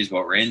personalities,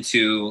 what we're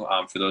into.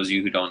 For those of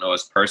you who don't know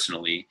us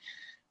personally,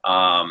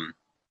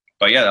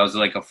 but yeah, that was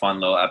like a fun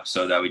little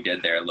episode that we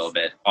did there, a little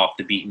bit off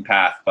the beaten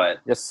path, but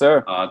yes,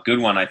 sir. Good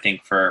one, I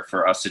think,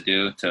 for us to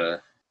do to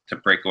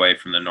break away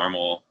from the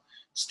normal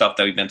stuff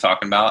that we've been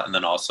talking about, and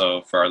then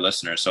also for our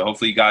listeners. So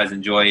hopefully you guys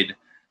enjoyed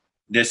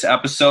this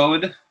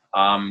episode.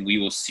 We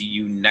will see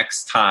you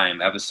next time,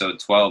 episode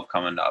 12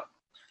 coming up.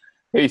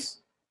 Peace.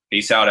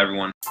 Peace out,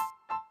 everyone.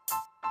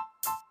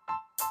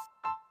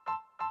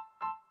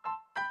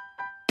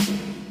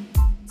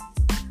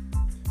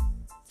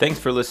 Thanks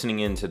for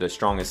listening in to the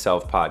Strongest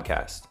Self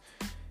podcast.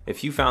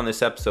 If you found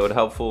this episode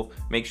helpful,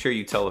 make sure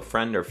you tell a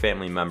friend or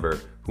family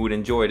member who would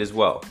enjoy it as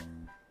well.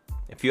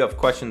 If you have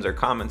questions or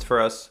comments for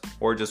us,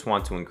 or just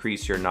want to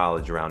increase your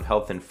knowledge around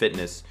health and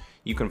fitness,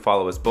 you can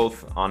follow us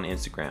both on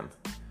Instagram.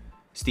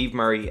 Steve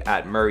Murray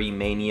at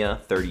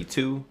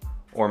MurrayMania32,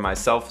 or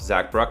myself,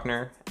 Zach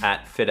Bruckner,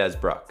 at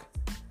FitAsBruck.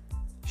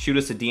 Shoot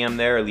us a DM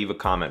there or leave a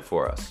comment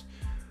for us.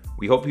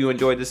 We hope you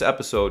enjoyed this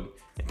episode.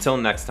 Until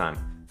next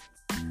time.